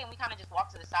okay? And we kind of just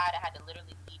walked to the side. I had to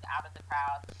literally leave out of the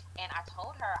crowd, and I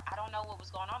told her, I don't know what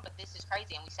was going on, but this is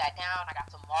crazy. And we sat down. I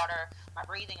got some water. My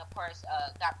breathing, of course,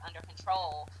 got under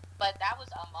control. But that was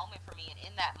a moment for me, and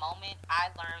in that moment I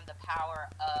learned the power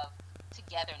of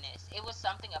togetherness. It was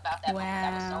something about that moment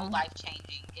that was so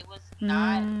life-changing. It was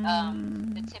not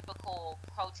the typical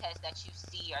protest that you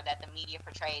see or that the media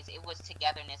portrays. It was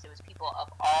togetherness. It was people of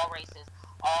all races,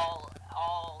 all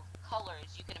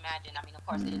colors you can imagine. I mean, of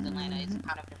course, it is Atlanta. It's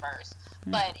kind of diverse,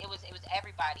 but it was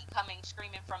everybody coming,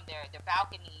 screaming from their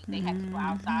balconies. They had people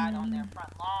outside on their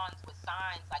front lawns with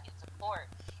signs like in support.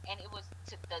 And it was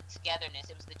the togetherness.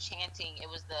 It was the chanting. It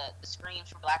was the screams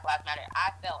for Black Lives Matter.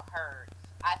 I felt heard.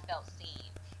 I felt seen.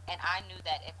 And I knew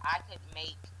that if I could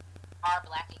make our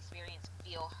Black experience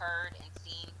feel heard and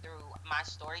seen through my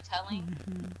storytelling,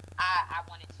 I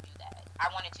wanted to do that. I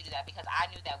wanted to do that because I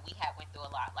knew that we had went through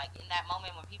a lot. Like in that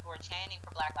moment when people were chanting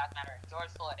for Black Lives Matter, and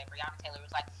George Floyd and Breonna Taylor,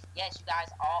 was like, yes, you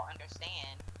guys all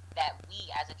understand that we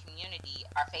as a community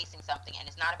are facing something, and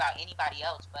it's not about anybody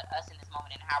else but us in this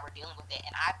moment and how we're dealing with it.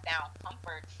 And I found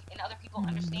comfort in other people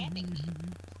understanding me.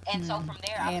 And so from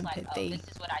there, I was like, oh, this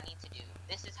is what I need to do.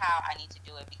 This is how I need to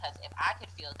do it, because if I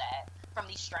could feel that from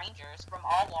these strangers from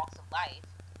all walks of life,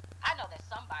 I know that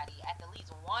somebody, at the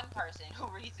least one person who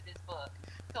reads this book,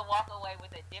 could walk away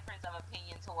with a difference of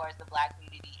opinion towards the Black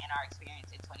community and our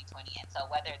experience in 2020. And so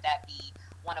whether that be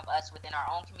one of us within our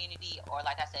own community, or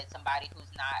like I said, somebody who's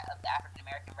not of the African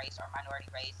American race or minority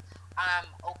race, I'm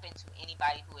open to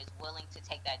anybody who is willing to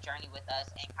take that journey with us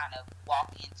and kind of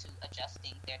walk into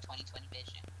adjusting their 2020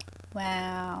 vision.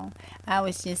 Wow. I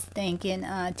was just thinking,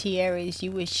 Tiara, as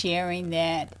you were sharing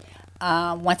that,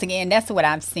 once again, that's what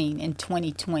I've seen in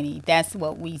 2020. That's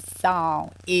what we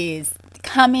saw, is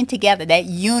coming together. That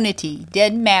unity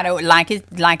doesn't matter, like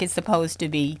it's supposed to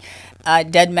be.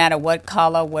 Doesn't matter what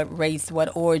color, what race,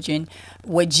 what origin,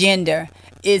 what gender.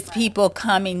 It's people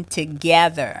coming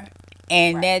together,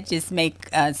 and that just make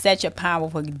such a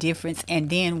powerful difference. And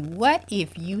then, what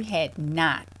if you had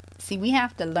not? See, we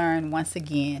have to learn once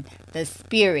again the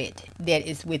spirit that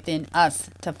is within us,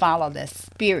 to follow the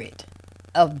spirit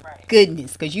of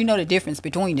goodness, because you know the difference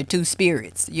between the two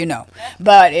spirits,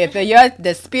 but if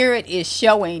the spirit is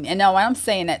showing, and now I'm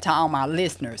saying that to all my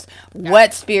listeners,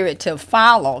 what spirit to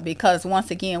follow, because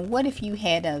once again, what if you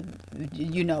had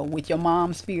with your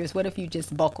mom's fears, what if you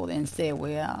just buckled and said,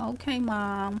 well, okay,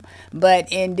 mom,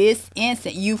 but in this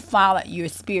instant you followed your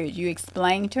spirit, you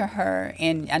explained to her,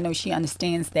 and I know she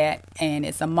understands that, and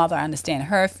as a mother I understand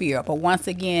her fear, but once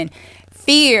again,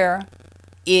 fear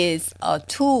is a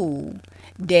tool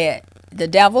that the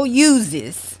devil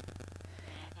uses,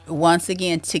 once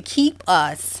again, to keep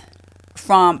us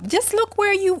from, just look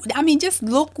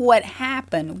what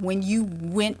happened when you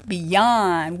went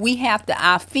beyond. We have to,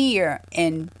 our fear,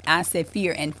 and I said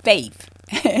fear and faith.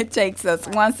 It takes us,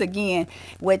 once again,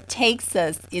 what takes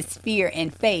us is fear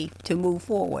and faith to move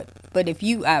forward. But if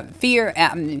you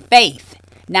faith,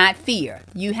 not fear,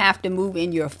 you have to move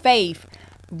in your faith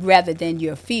rather than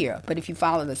your fear. But if you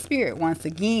follow the spirit, once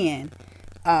again,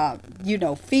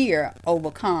 fear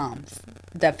overcomes,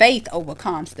 the faith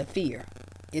overcomes the fear,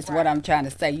 is what I'm trying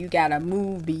to say. You got to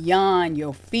move beyond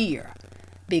your fear,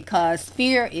 because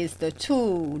fear is the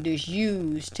tool that's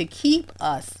used to keep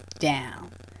us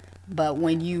down. But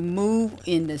when you move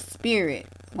in the spirit,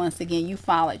 once again, you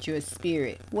followed your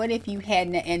spirit. What if you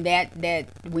hadn't, and that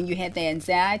when you had the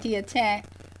anxiety attack,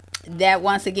 that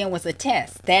once again was a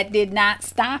test. That did not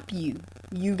stop you.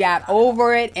 You got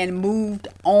over it and moved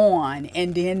on.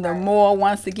 And then the more,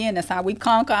 once again, that's how we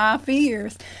conquer our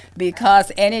fears.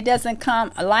 Because, and it doesn't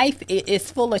come, life is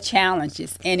full of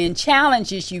challenges. And in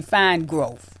challenges, you find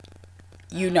growth.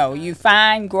 You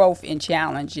find growth in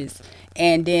challenges.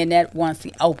 And then that once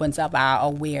it opens up our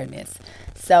awareness.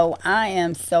 So I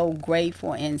am so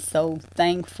grateful and so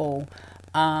thankful.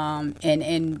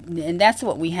 And that's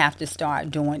what we have to start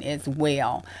doing as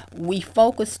well. We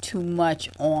focus too much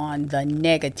on the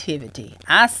negativity.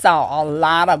 I saw a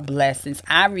lot of blessings.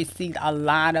 I received a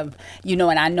lot of, and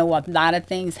I know a lot of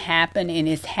things happen, and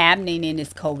it's happening in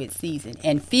this COVID season.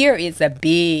 And fear is I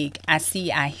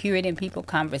hear it in people's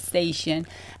conversation.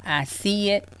 I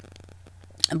see it.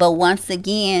 But once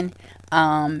again,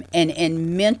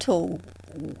 and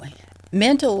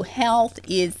mental health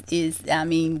is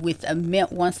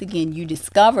once again, you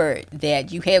discover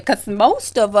that you have, because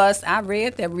most of us, I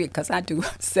read that, because I do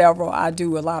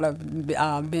a lot of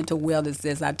mental wellness,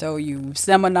 as I told you,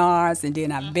 seminars, and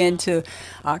then I've been to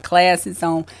classes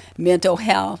on mental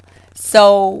health.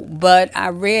 So, but I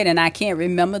read, and I can't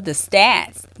remember the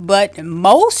stats, but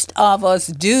most of us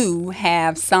do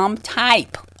have some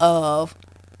type of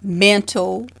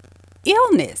mental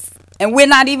illness, and we're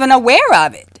not even aware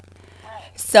of it.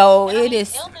 So it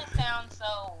is. Illness sounds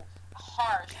so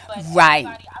harsh, but right. I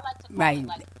like to call it,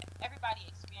 like, everybody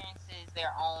experiences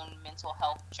their own mental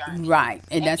health journey. Right,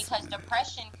 and that's because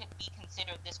depression could be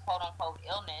considered this quote unquote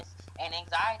illness, and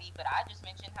anxiety. But I just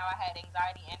mentioned how I had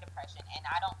anxiety and depression, and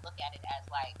I don't look at it as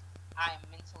like I am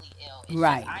mentally ill. It's just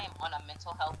I am on a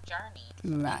mental health journey.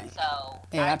 Right. And so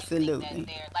absolutely. I just think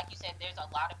that like you said, there's a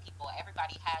lot of people.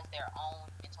 Everybody has their own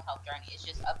mental health journey. It's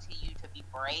just up to you to be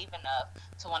brave enough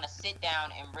to want to sit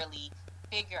down and really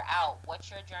figure out what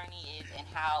your journey is and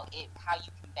how you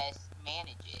can best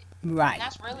manage it. Right. And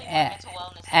that's really what mental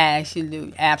wellness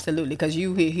is. Absolutely. Because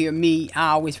you hear me,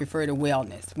 I always refer to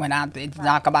wellness when I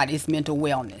talk about it's mental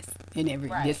wellness and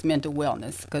this mental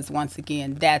wellness. Because once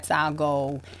again, that's our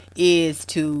goal, is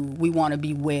we want to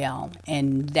be well,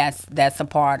 and that's a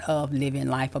part of living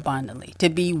life abundantly, to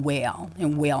be well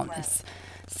and wellness.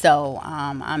 So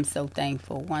I'm so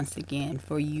thankful once again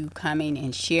for you coming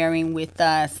and sharing with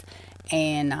us.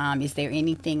 And is there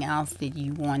anything else that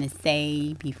you want to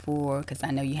say before? Because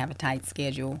I know you have a tight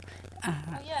schedule.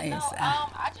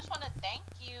 I just want to thank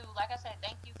you. Like I said,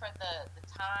 thank you for the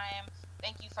time.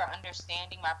 Thank you for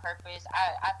understanding my purpose.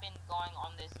 I've been going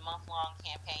on this month-long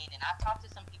campaign, and I've talked to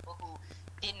some people who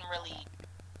didn't really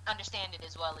understand it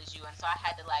as well as you, and so I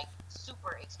had to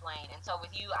super explain. And so with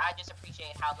you, I just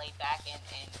appreciate how laid back and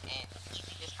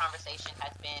easy this conversation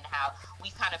has been, how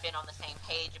we've kind of been on the same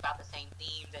page about the same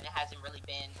themes, and it hasn't really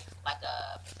been like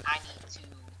I need to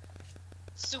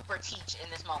super teach in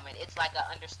this moment. It's like a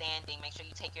understanding. Make sure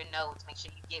you take your notes, make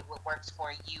sure you get what works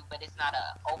for you, but it's not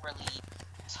a overly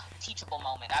teachable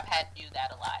moment. I've had to do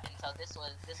that a lot, and so this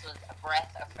was a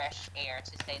breath of fresh air,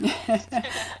 to say the least.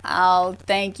 Oh,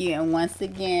 thank you. And once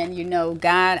again,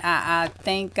 God, I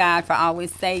thank God for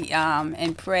always say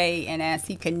and pray, and as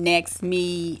He connects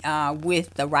me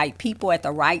with the right people at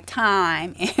the right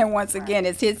time, and once again,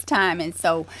 it's His time. And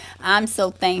so I'm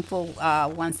so thankful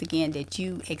once again that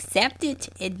you accepted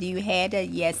and you had a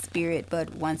yes spirit.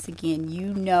 But once again,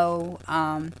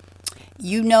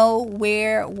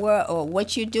 where or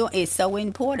what you're doing is so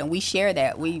important. We share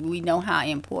that. We know how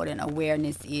important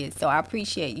awareness is. So I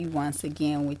appreciate you once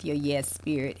again with your yes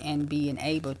spirit and being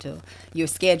able to, your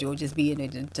schedule, just being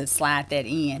able to slide that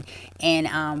in.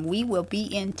 And we will be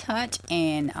in touch,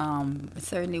 and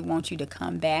certainly want you to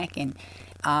come back and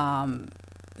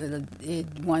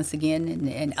once again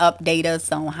and update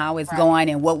us on how it's going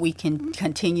and what we can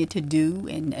continue to do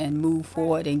and move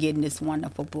forward and getting this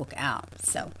wonderful book out.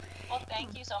 So. Well,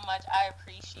 thank you so much. I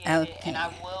appreciate it, and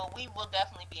we will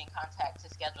definitely be in contact to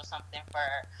schedule something for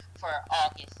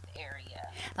August area.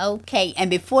 Okay, and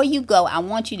before you go, I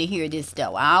want you to hear this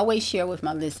though. I always share with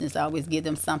my listeners, I always give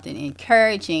them something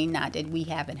encouraging. Not that we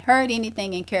haven't heard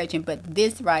anything encouraging, but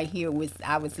this right here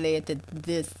I was led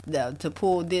to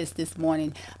pull this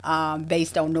morning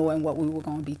based on knowing what we were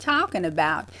going to be talking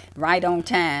about right on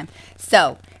time.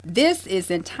 So this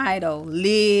is entitled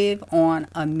 "Live on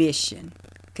a Mission."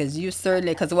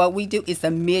 Because what we do is a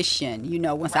mission.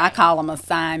 Once I call them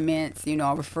assignments, I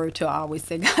always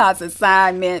say God's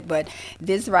assignment, but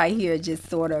this right here just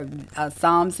sort of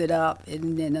sums it up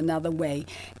in another way.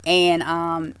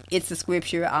 And it's a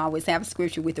scripture. I always have a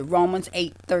scripture with the Romans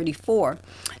 8:34.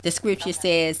 The scripture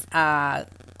says,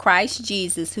 Christ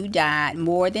Jesus, who died,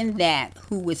 more than that,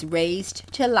 who was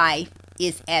raised to life,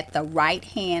 is at the right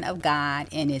hand of God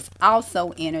and is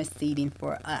also interceding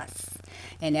for us.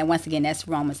 And then once again, that's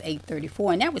Romans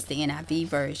 8:34, and that was the NIV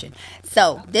version.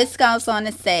 So this goes on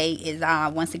to say is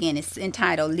once again, it's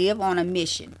entitled "Live on a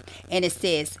Mission," and it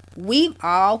says, "We've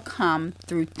all come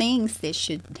through things that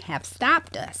should have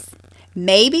stopped us.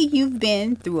 Maybe you've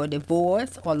been through a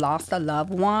divorce or lost a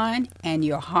loved one, and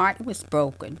your heart was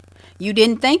broken. You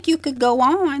didn't think you could go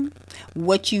on.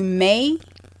 What you may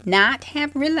not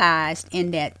have realized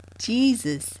in that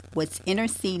Jesus was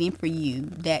interceding for you,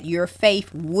 that your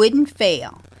faith wouldn't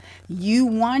fail. You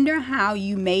wonder how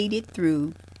you made it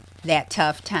through that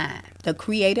tough time. The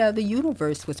creator of the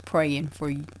universe was praying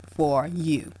for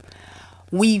you.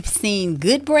 We've seen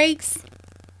good breaks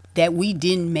that we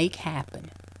didn't make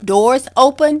happen. Doors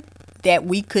open that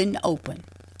we couldn't open.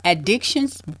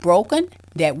 Addictions broken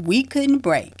that we couldn't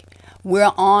break.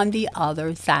 We're on the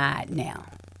other side now.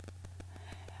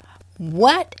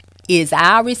 What is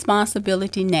our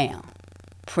responsibility now?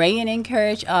 Pray and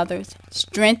encourage others.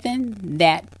 Strengthen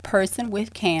that person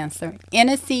with cancer.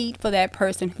 Intercede for that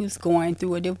person who's going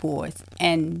through a divorce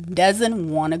and doesn't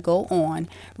want to go on.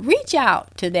 Reach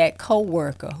out to that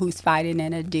coworker who's fighting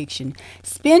an addiction.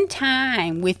 Spend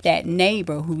time with that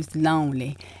neighbor who's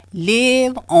lonely.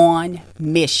 Live on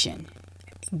mission.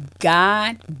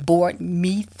 God brought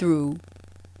me through,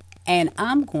 and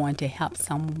I'm going to help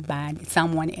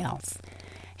someone else.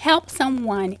 Help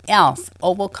someone else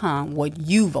overcome what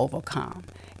you've overcome.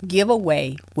 Give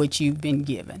away what you've been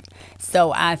given.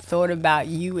 So I thought about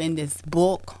you in this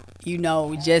book,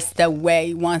 just the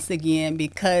way, once again,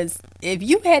 because if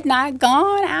you had not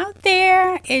gone out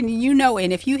there and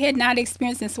if you had not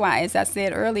experienced this, why, as I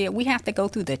said earlier, we have to go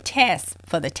through the test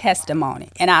for the testimony.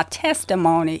 And our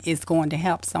testimony is going to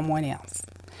help someone else.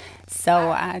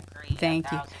 So I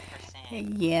thank you.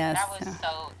 Yes.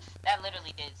 That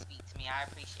literally did speak to me. I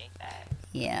appreciate that.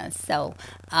 Yeah, so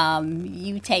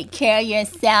you take care of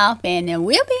yourself, and then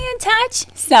we'll be in touch.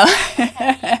 So, You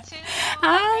too.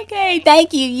 Okay,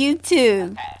 thank you. You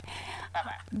too. Okay.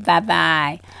 Bye-bye.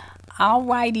 Bye-bye. All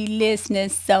righty,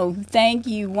 listeners. So thank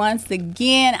you once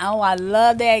again. Oh, I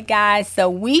love that, guys. So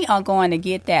we are going to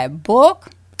get that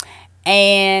book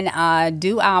and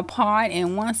do our part.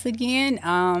 And once again,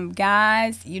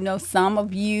 guys, some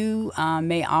of you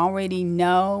may already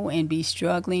know and be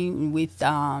struggling with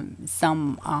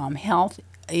some health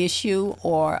issue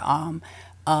or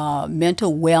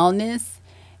mental wellness,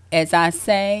 as I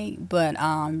say. But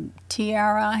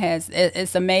Tiara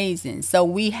it's amazing. So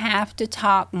we have to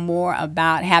talk more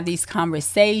about, have these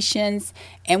conversations,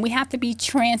 and we have to be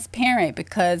transparent,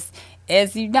 because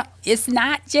as you know, it's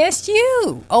not just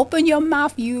you. Open your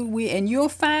mouth, and you'll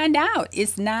find out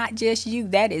it's not just you.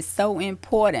 That is so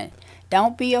important.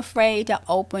 Don't be afraid to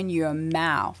open your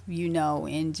mouth,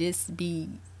 and just be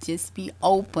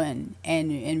open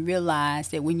and realize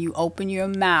that when you open your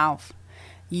mouth,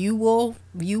 you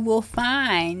will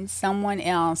find someone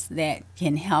else that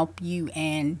can help you,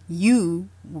 and you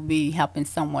will be helping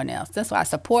someone else. That's why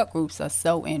support groups are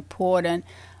so important.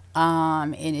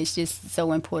 And it's just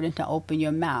so important to open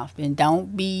your mouth, and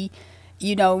don't be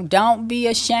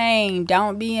ashamed.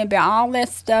 Don't be embarrassed. All that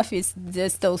stuff is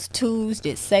just those tools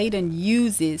that Satan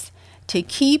uses to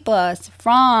keep us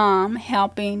from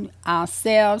helping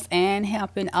ourselves and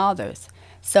helping others.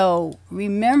 So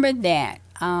remember that.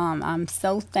 I'm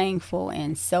so thankful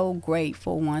and so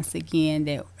grateful once again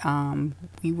that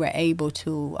we were able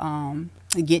to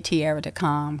get Tiara to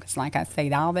come, because like I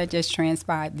said, all that just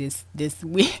transpired this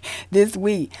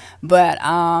week. But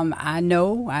I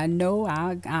know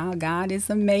our God is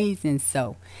amazing.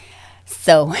 So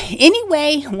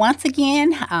anyway, once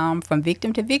again, from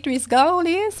Victim to Victory's goal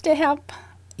is to help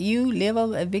you live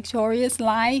a victorious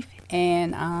life,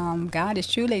 and God is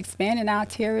truly expanding our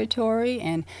territory,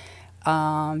 and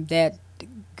that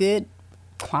good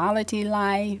quality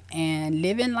life and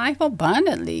living life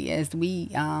abundantly, as we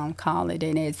call it,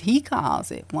 and as he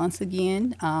calls it. Once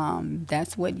again,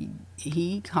 that's what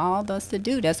he called us to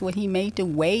do. That's what he made the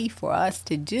way for us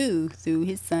to do through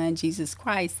his son Jesus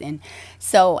Christ. And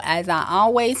so, as I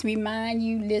always remind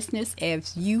you, listeners,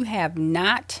 if you have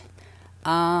not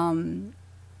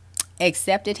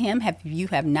accepted him, if you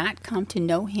have not come to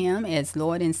know him as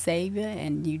Lord and Savior,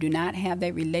 and you do not have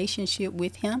that relationship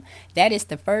with him, that is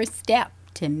the first step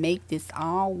to make this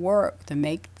all work, to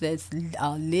make this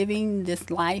living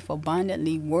this life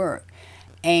abundantly work,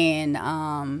 and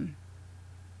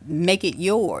make it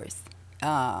yours.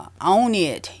 Own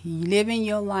it. Living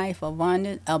your life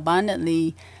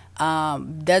abundantly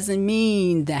doesn't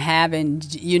mean that having,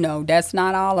 that's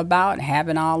not all about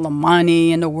having all the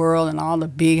money in the world and all the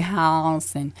big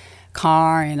house and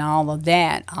car and all of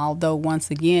that. Although, once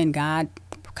again, God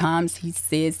comes, he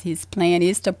says his plan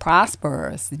is to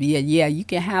prosper us. Yeah, you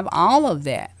can have all of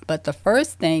that. But the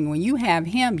first thing, when you have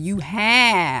him, you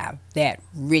have that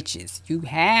riches. You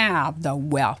have the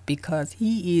wealth because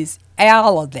he is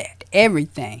all of that,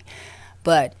 everything.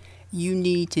 But you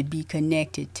need to be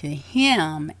connected to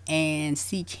him and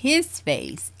seek his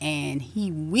face, and he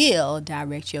will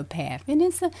direct your path. And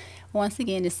once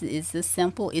again, it's a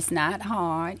simple, it's not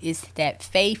hard. It's that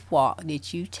faith walk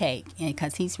that you take, and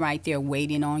because he's right there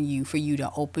waiting on you for you to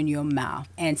open your mouth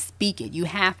and speak it. You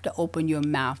have to open your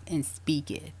mouth and speak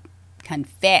it.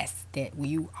 Confess that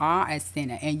you are a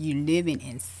sinner and you're living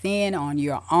in sin on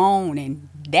your own, and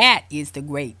that is the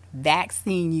great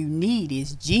vaccine you need,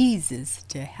 is Jesus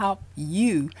to help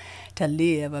you to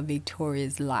live a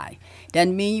victorious life.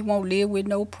 Doesn't mean you won't live with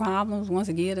no problems. Once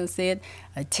again, I said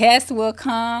a test will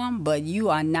come, but you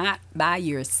are not by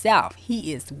yourself.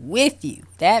 He is with you.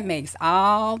 That makes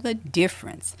all the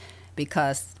difference.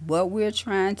 Because what we're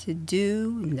trying to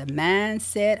do, the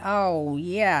mindset,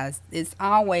 it's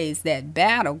always that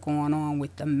battle going on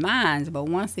with the minds. But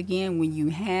once again, we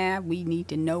need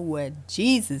to know what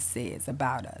Jesus says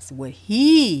about us,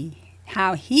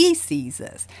 how he sees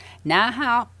us, not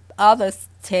how others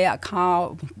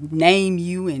name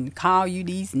you and call you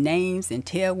these names and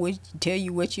tell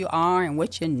you what you are and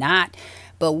what you're not.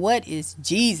 But what is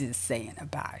Jesus saying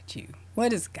about you?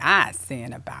 What is God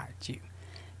saying about you?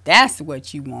 That's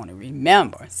what you want to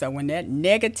remember. So when that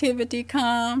negativity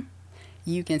comes,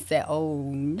 you can say, oh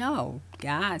no,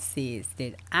 God says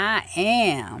that I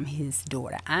am his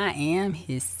daughter. I am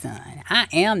his son. I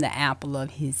am the apple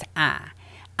of his eye.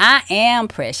 I am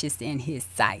precious in his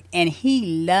sight. And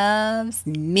he loves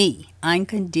me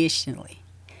unconditionally.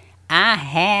 I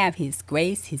have his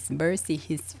grace, his mercy,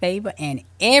 his favor, and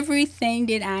everything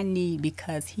that I need,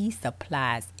 because he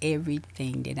supplies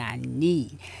everything that I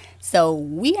need. So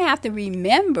we have to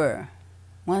remember,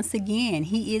 once again,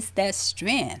 he is that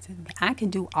strength. I can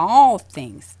do all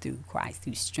things through Christ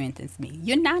who strengthens me.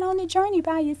 You're not on the journey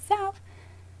by yourself.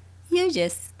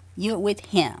 You're with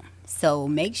him. So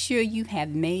make sure you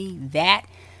have made that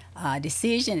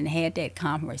decision and had that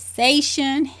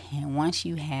conversation. And once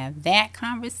you have that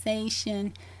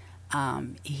conversation,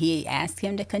 he asks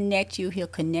him to connect you. He'll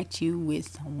connect you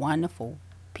with wonderful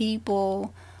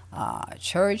people,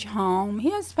 church home.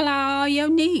 He'll supply all your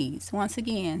needs once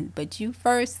again. But you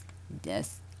first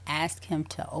just ask him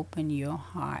to open your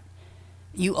heart.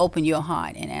 You open your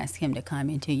heart and ask him to come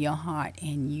into your heart,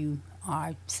 and you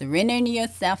are surrendering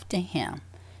yourself to him,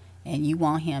 and you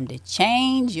want him to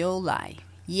change your life.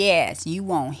 Yes, you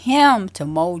want him to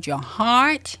mold your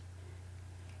heart.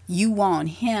 You want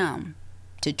him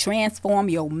to transform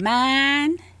your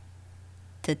mind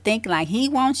to think like he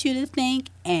wants you to think,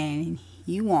 and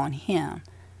you want him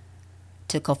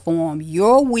to conform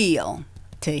your will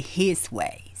to his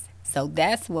ways. So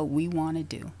that's what we want to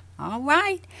do. All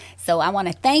right. So I want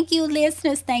to thank you,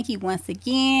 listeners. Thank you once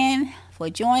again for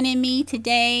joining me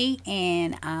today.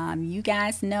 And you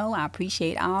guys know I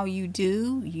appreciate all you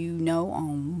do.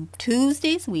 On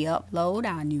Tuesdays we upload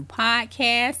our new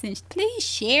podcast, and please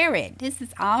share it. This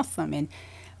is awesome. And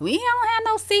we don't have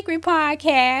no secret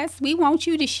podcast. We want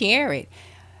you to share it.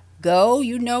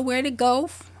 You know where to go.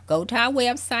 Go to our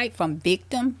website, from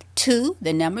victim to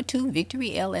the number 2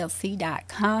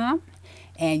 victoryllc.com.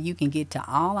 And you can get to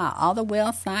all our other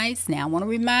websites. Now, I want to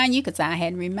remind you, because I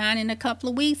hadn't reminded in a couple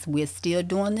of weeks, we're still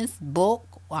doing this book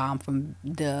from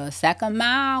the Second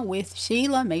Mile with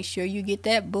Sheila. Make sure you get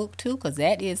that book too, because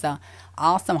that is an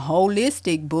awesome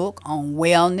holistic book on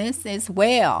wellness as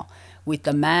well, with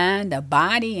the mind, the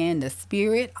body, and the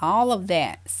spirit, all of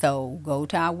that. So go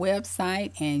to our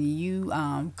website and you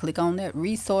click on that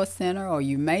resource center, or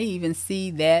you may even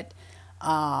see that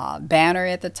banner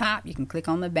at the top. You can click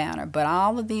on the banner. But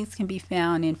all of these can be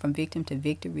found in From Victim to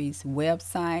Victory's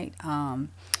website.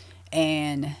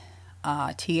 And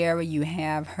Tiara, you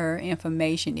have her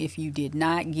information. If you did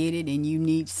not get it and you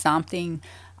need something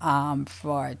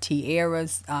for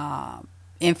Tiara's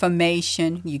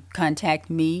information, you contact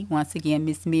me. Once again,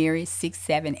 Miss Mary,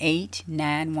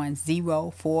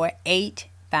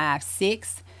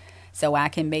 678-910-4856. So I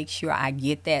can make sure I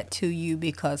get that to you,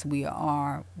 because we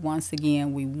want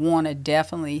to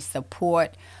definitely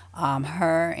support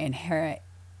her and her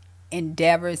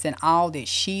endeavors and all that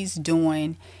she's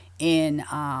doing in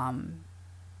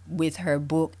with her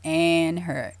book and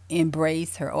her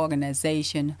Embrace, her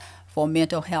organization for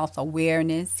mental health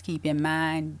awareness. Keep in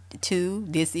mind, too,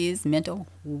 this is Mental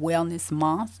Wellness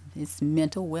Month. It's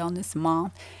Mental Wellness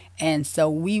Month. And so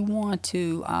we want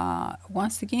to,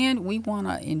 once again, we want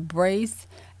to embrace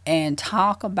and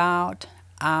talk about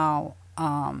our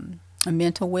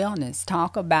mental wellness,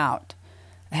 talk about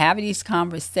having these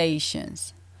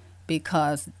conversations,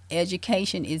 because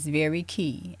education is very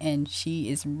key, and she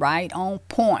is right on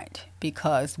point,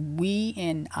 because we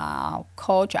in our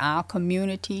culture, our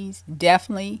communities,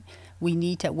 definitely we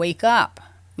need to wake up.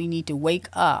 We need to wake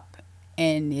up,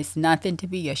 and it's nothing to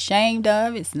be ashamed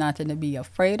of. It's nothing to be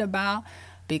afraid about,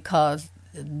 because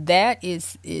that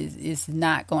is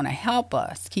not going to help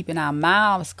us keeping our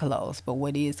mouths closed. But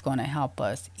what is going to help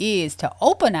us is to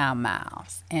open our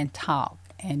mouths and talk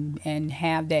and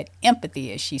have that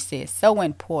empathy, as she says, so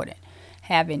important.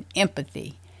 Having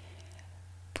empathy,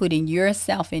 putting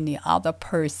yourself in the other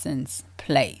person's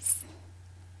place,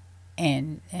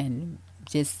 and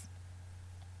just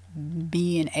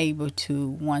being able to,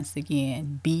 once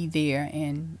again, be there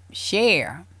and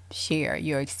share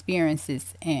your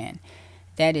experiences, and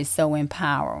that is so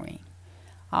empowering.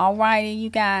 All righty, you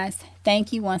guys.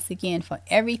 Thank you once again for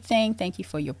everything. Thank you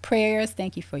for your prayers.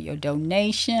 Thank you for your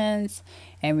donations.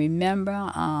 And remember,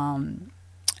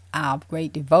 our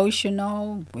great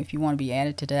devotional, if you want to be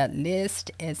added to that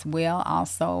list as well.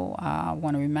 Also, I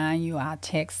want to remind you our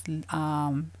text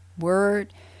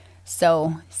word.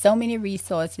 So many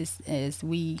resources as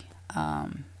we, I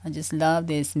just love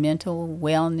this mental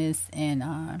wellness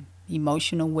and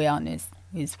emotional wellness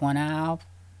is one of our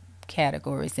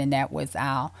categories, and that was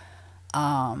our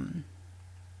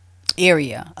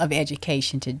area of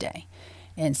education today.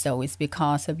 And so it's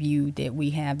because of you that we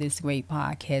have this great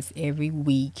podcast every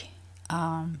week,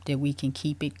 that we can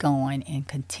keep it going and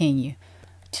continue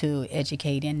to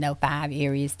educate in the 5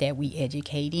 areas that we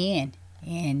educate in.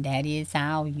 And that is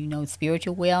our,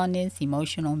 spiritual wellness,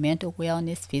 emotional, mental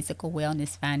wellness, physical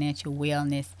wellness, financial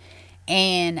wellness,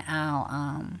 and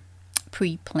our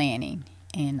pre-planning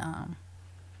and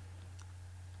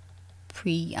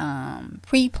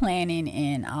pre-planning,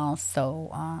 and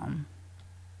also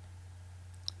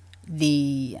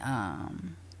the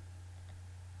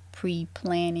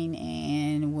pre-planning,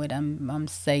 and what I'm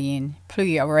saying,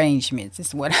 pre-arrangements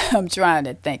is what I'm trying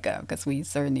to think of, because we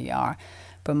certainly are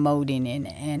promoting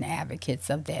and advocates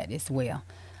of that as well.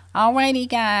 Alrighty,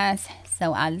 guys.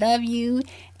 So I love you,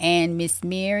 and Miss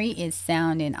Mary is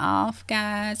sounding off,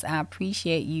 guys. I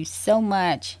appreciate you so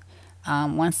much.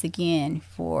 Once again,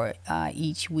 for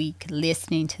each week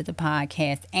listening to the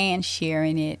podcast and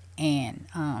sharing it, and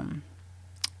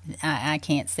I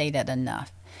can't say that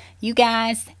enough. You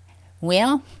guys,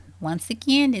 well, once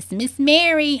again, it's Miss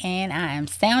Mary, and I am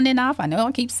sounding off. I know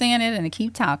I keep saying it and I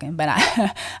keep talking, but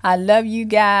I love you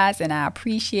guys, and I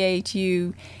appreciate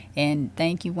you, and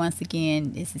thank you once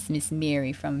again. This is Miss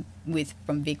Mary from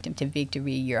Victim to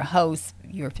Victory, your host,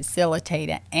 your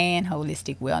facilitator, and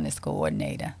holistic wellness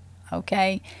coordinator.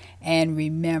 Okay, and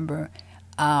remember,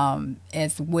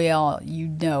 as well,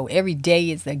 every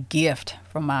day is a gift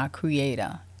from our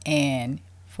Creator, and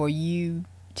for you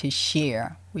to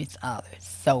share with others.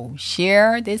 So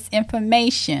share this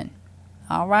information.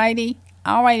 Alrighty,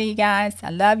 guys. I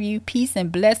love you. Peace and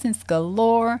blessings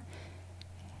galore.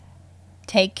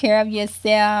 Take care of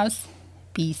yourselves.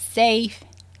 Be safe.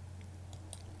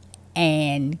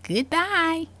 And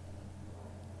goodbye.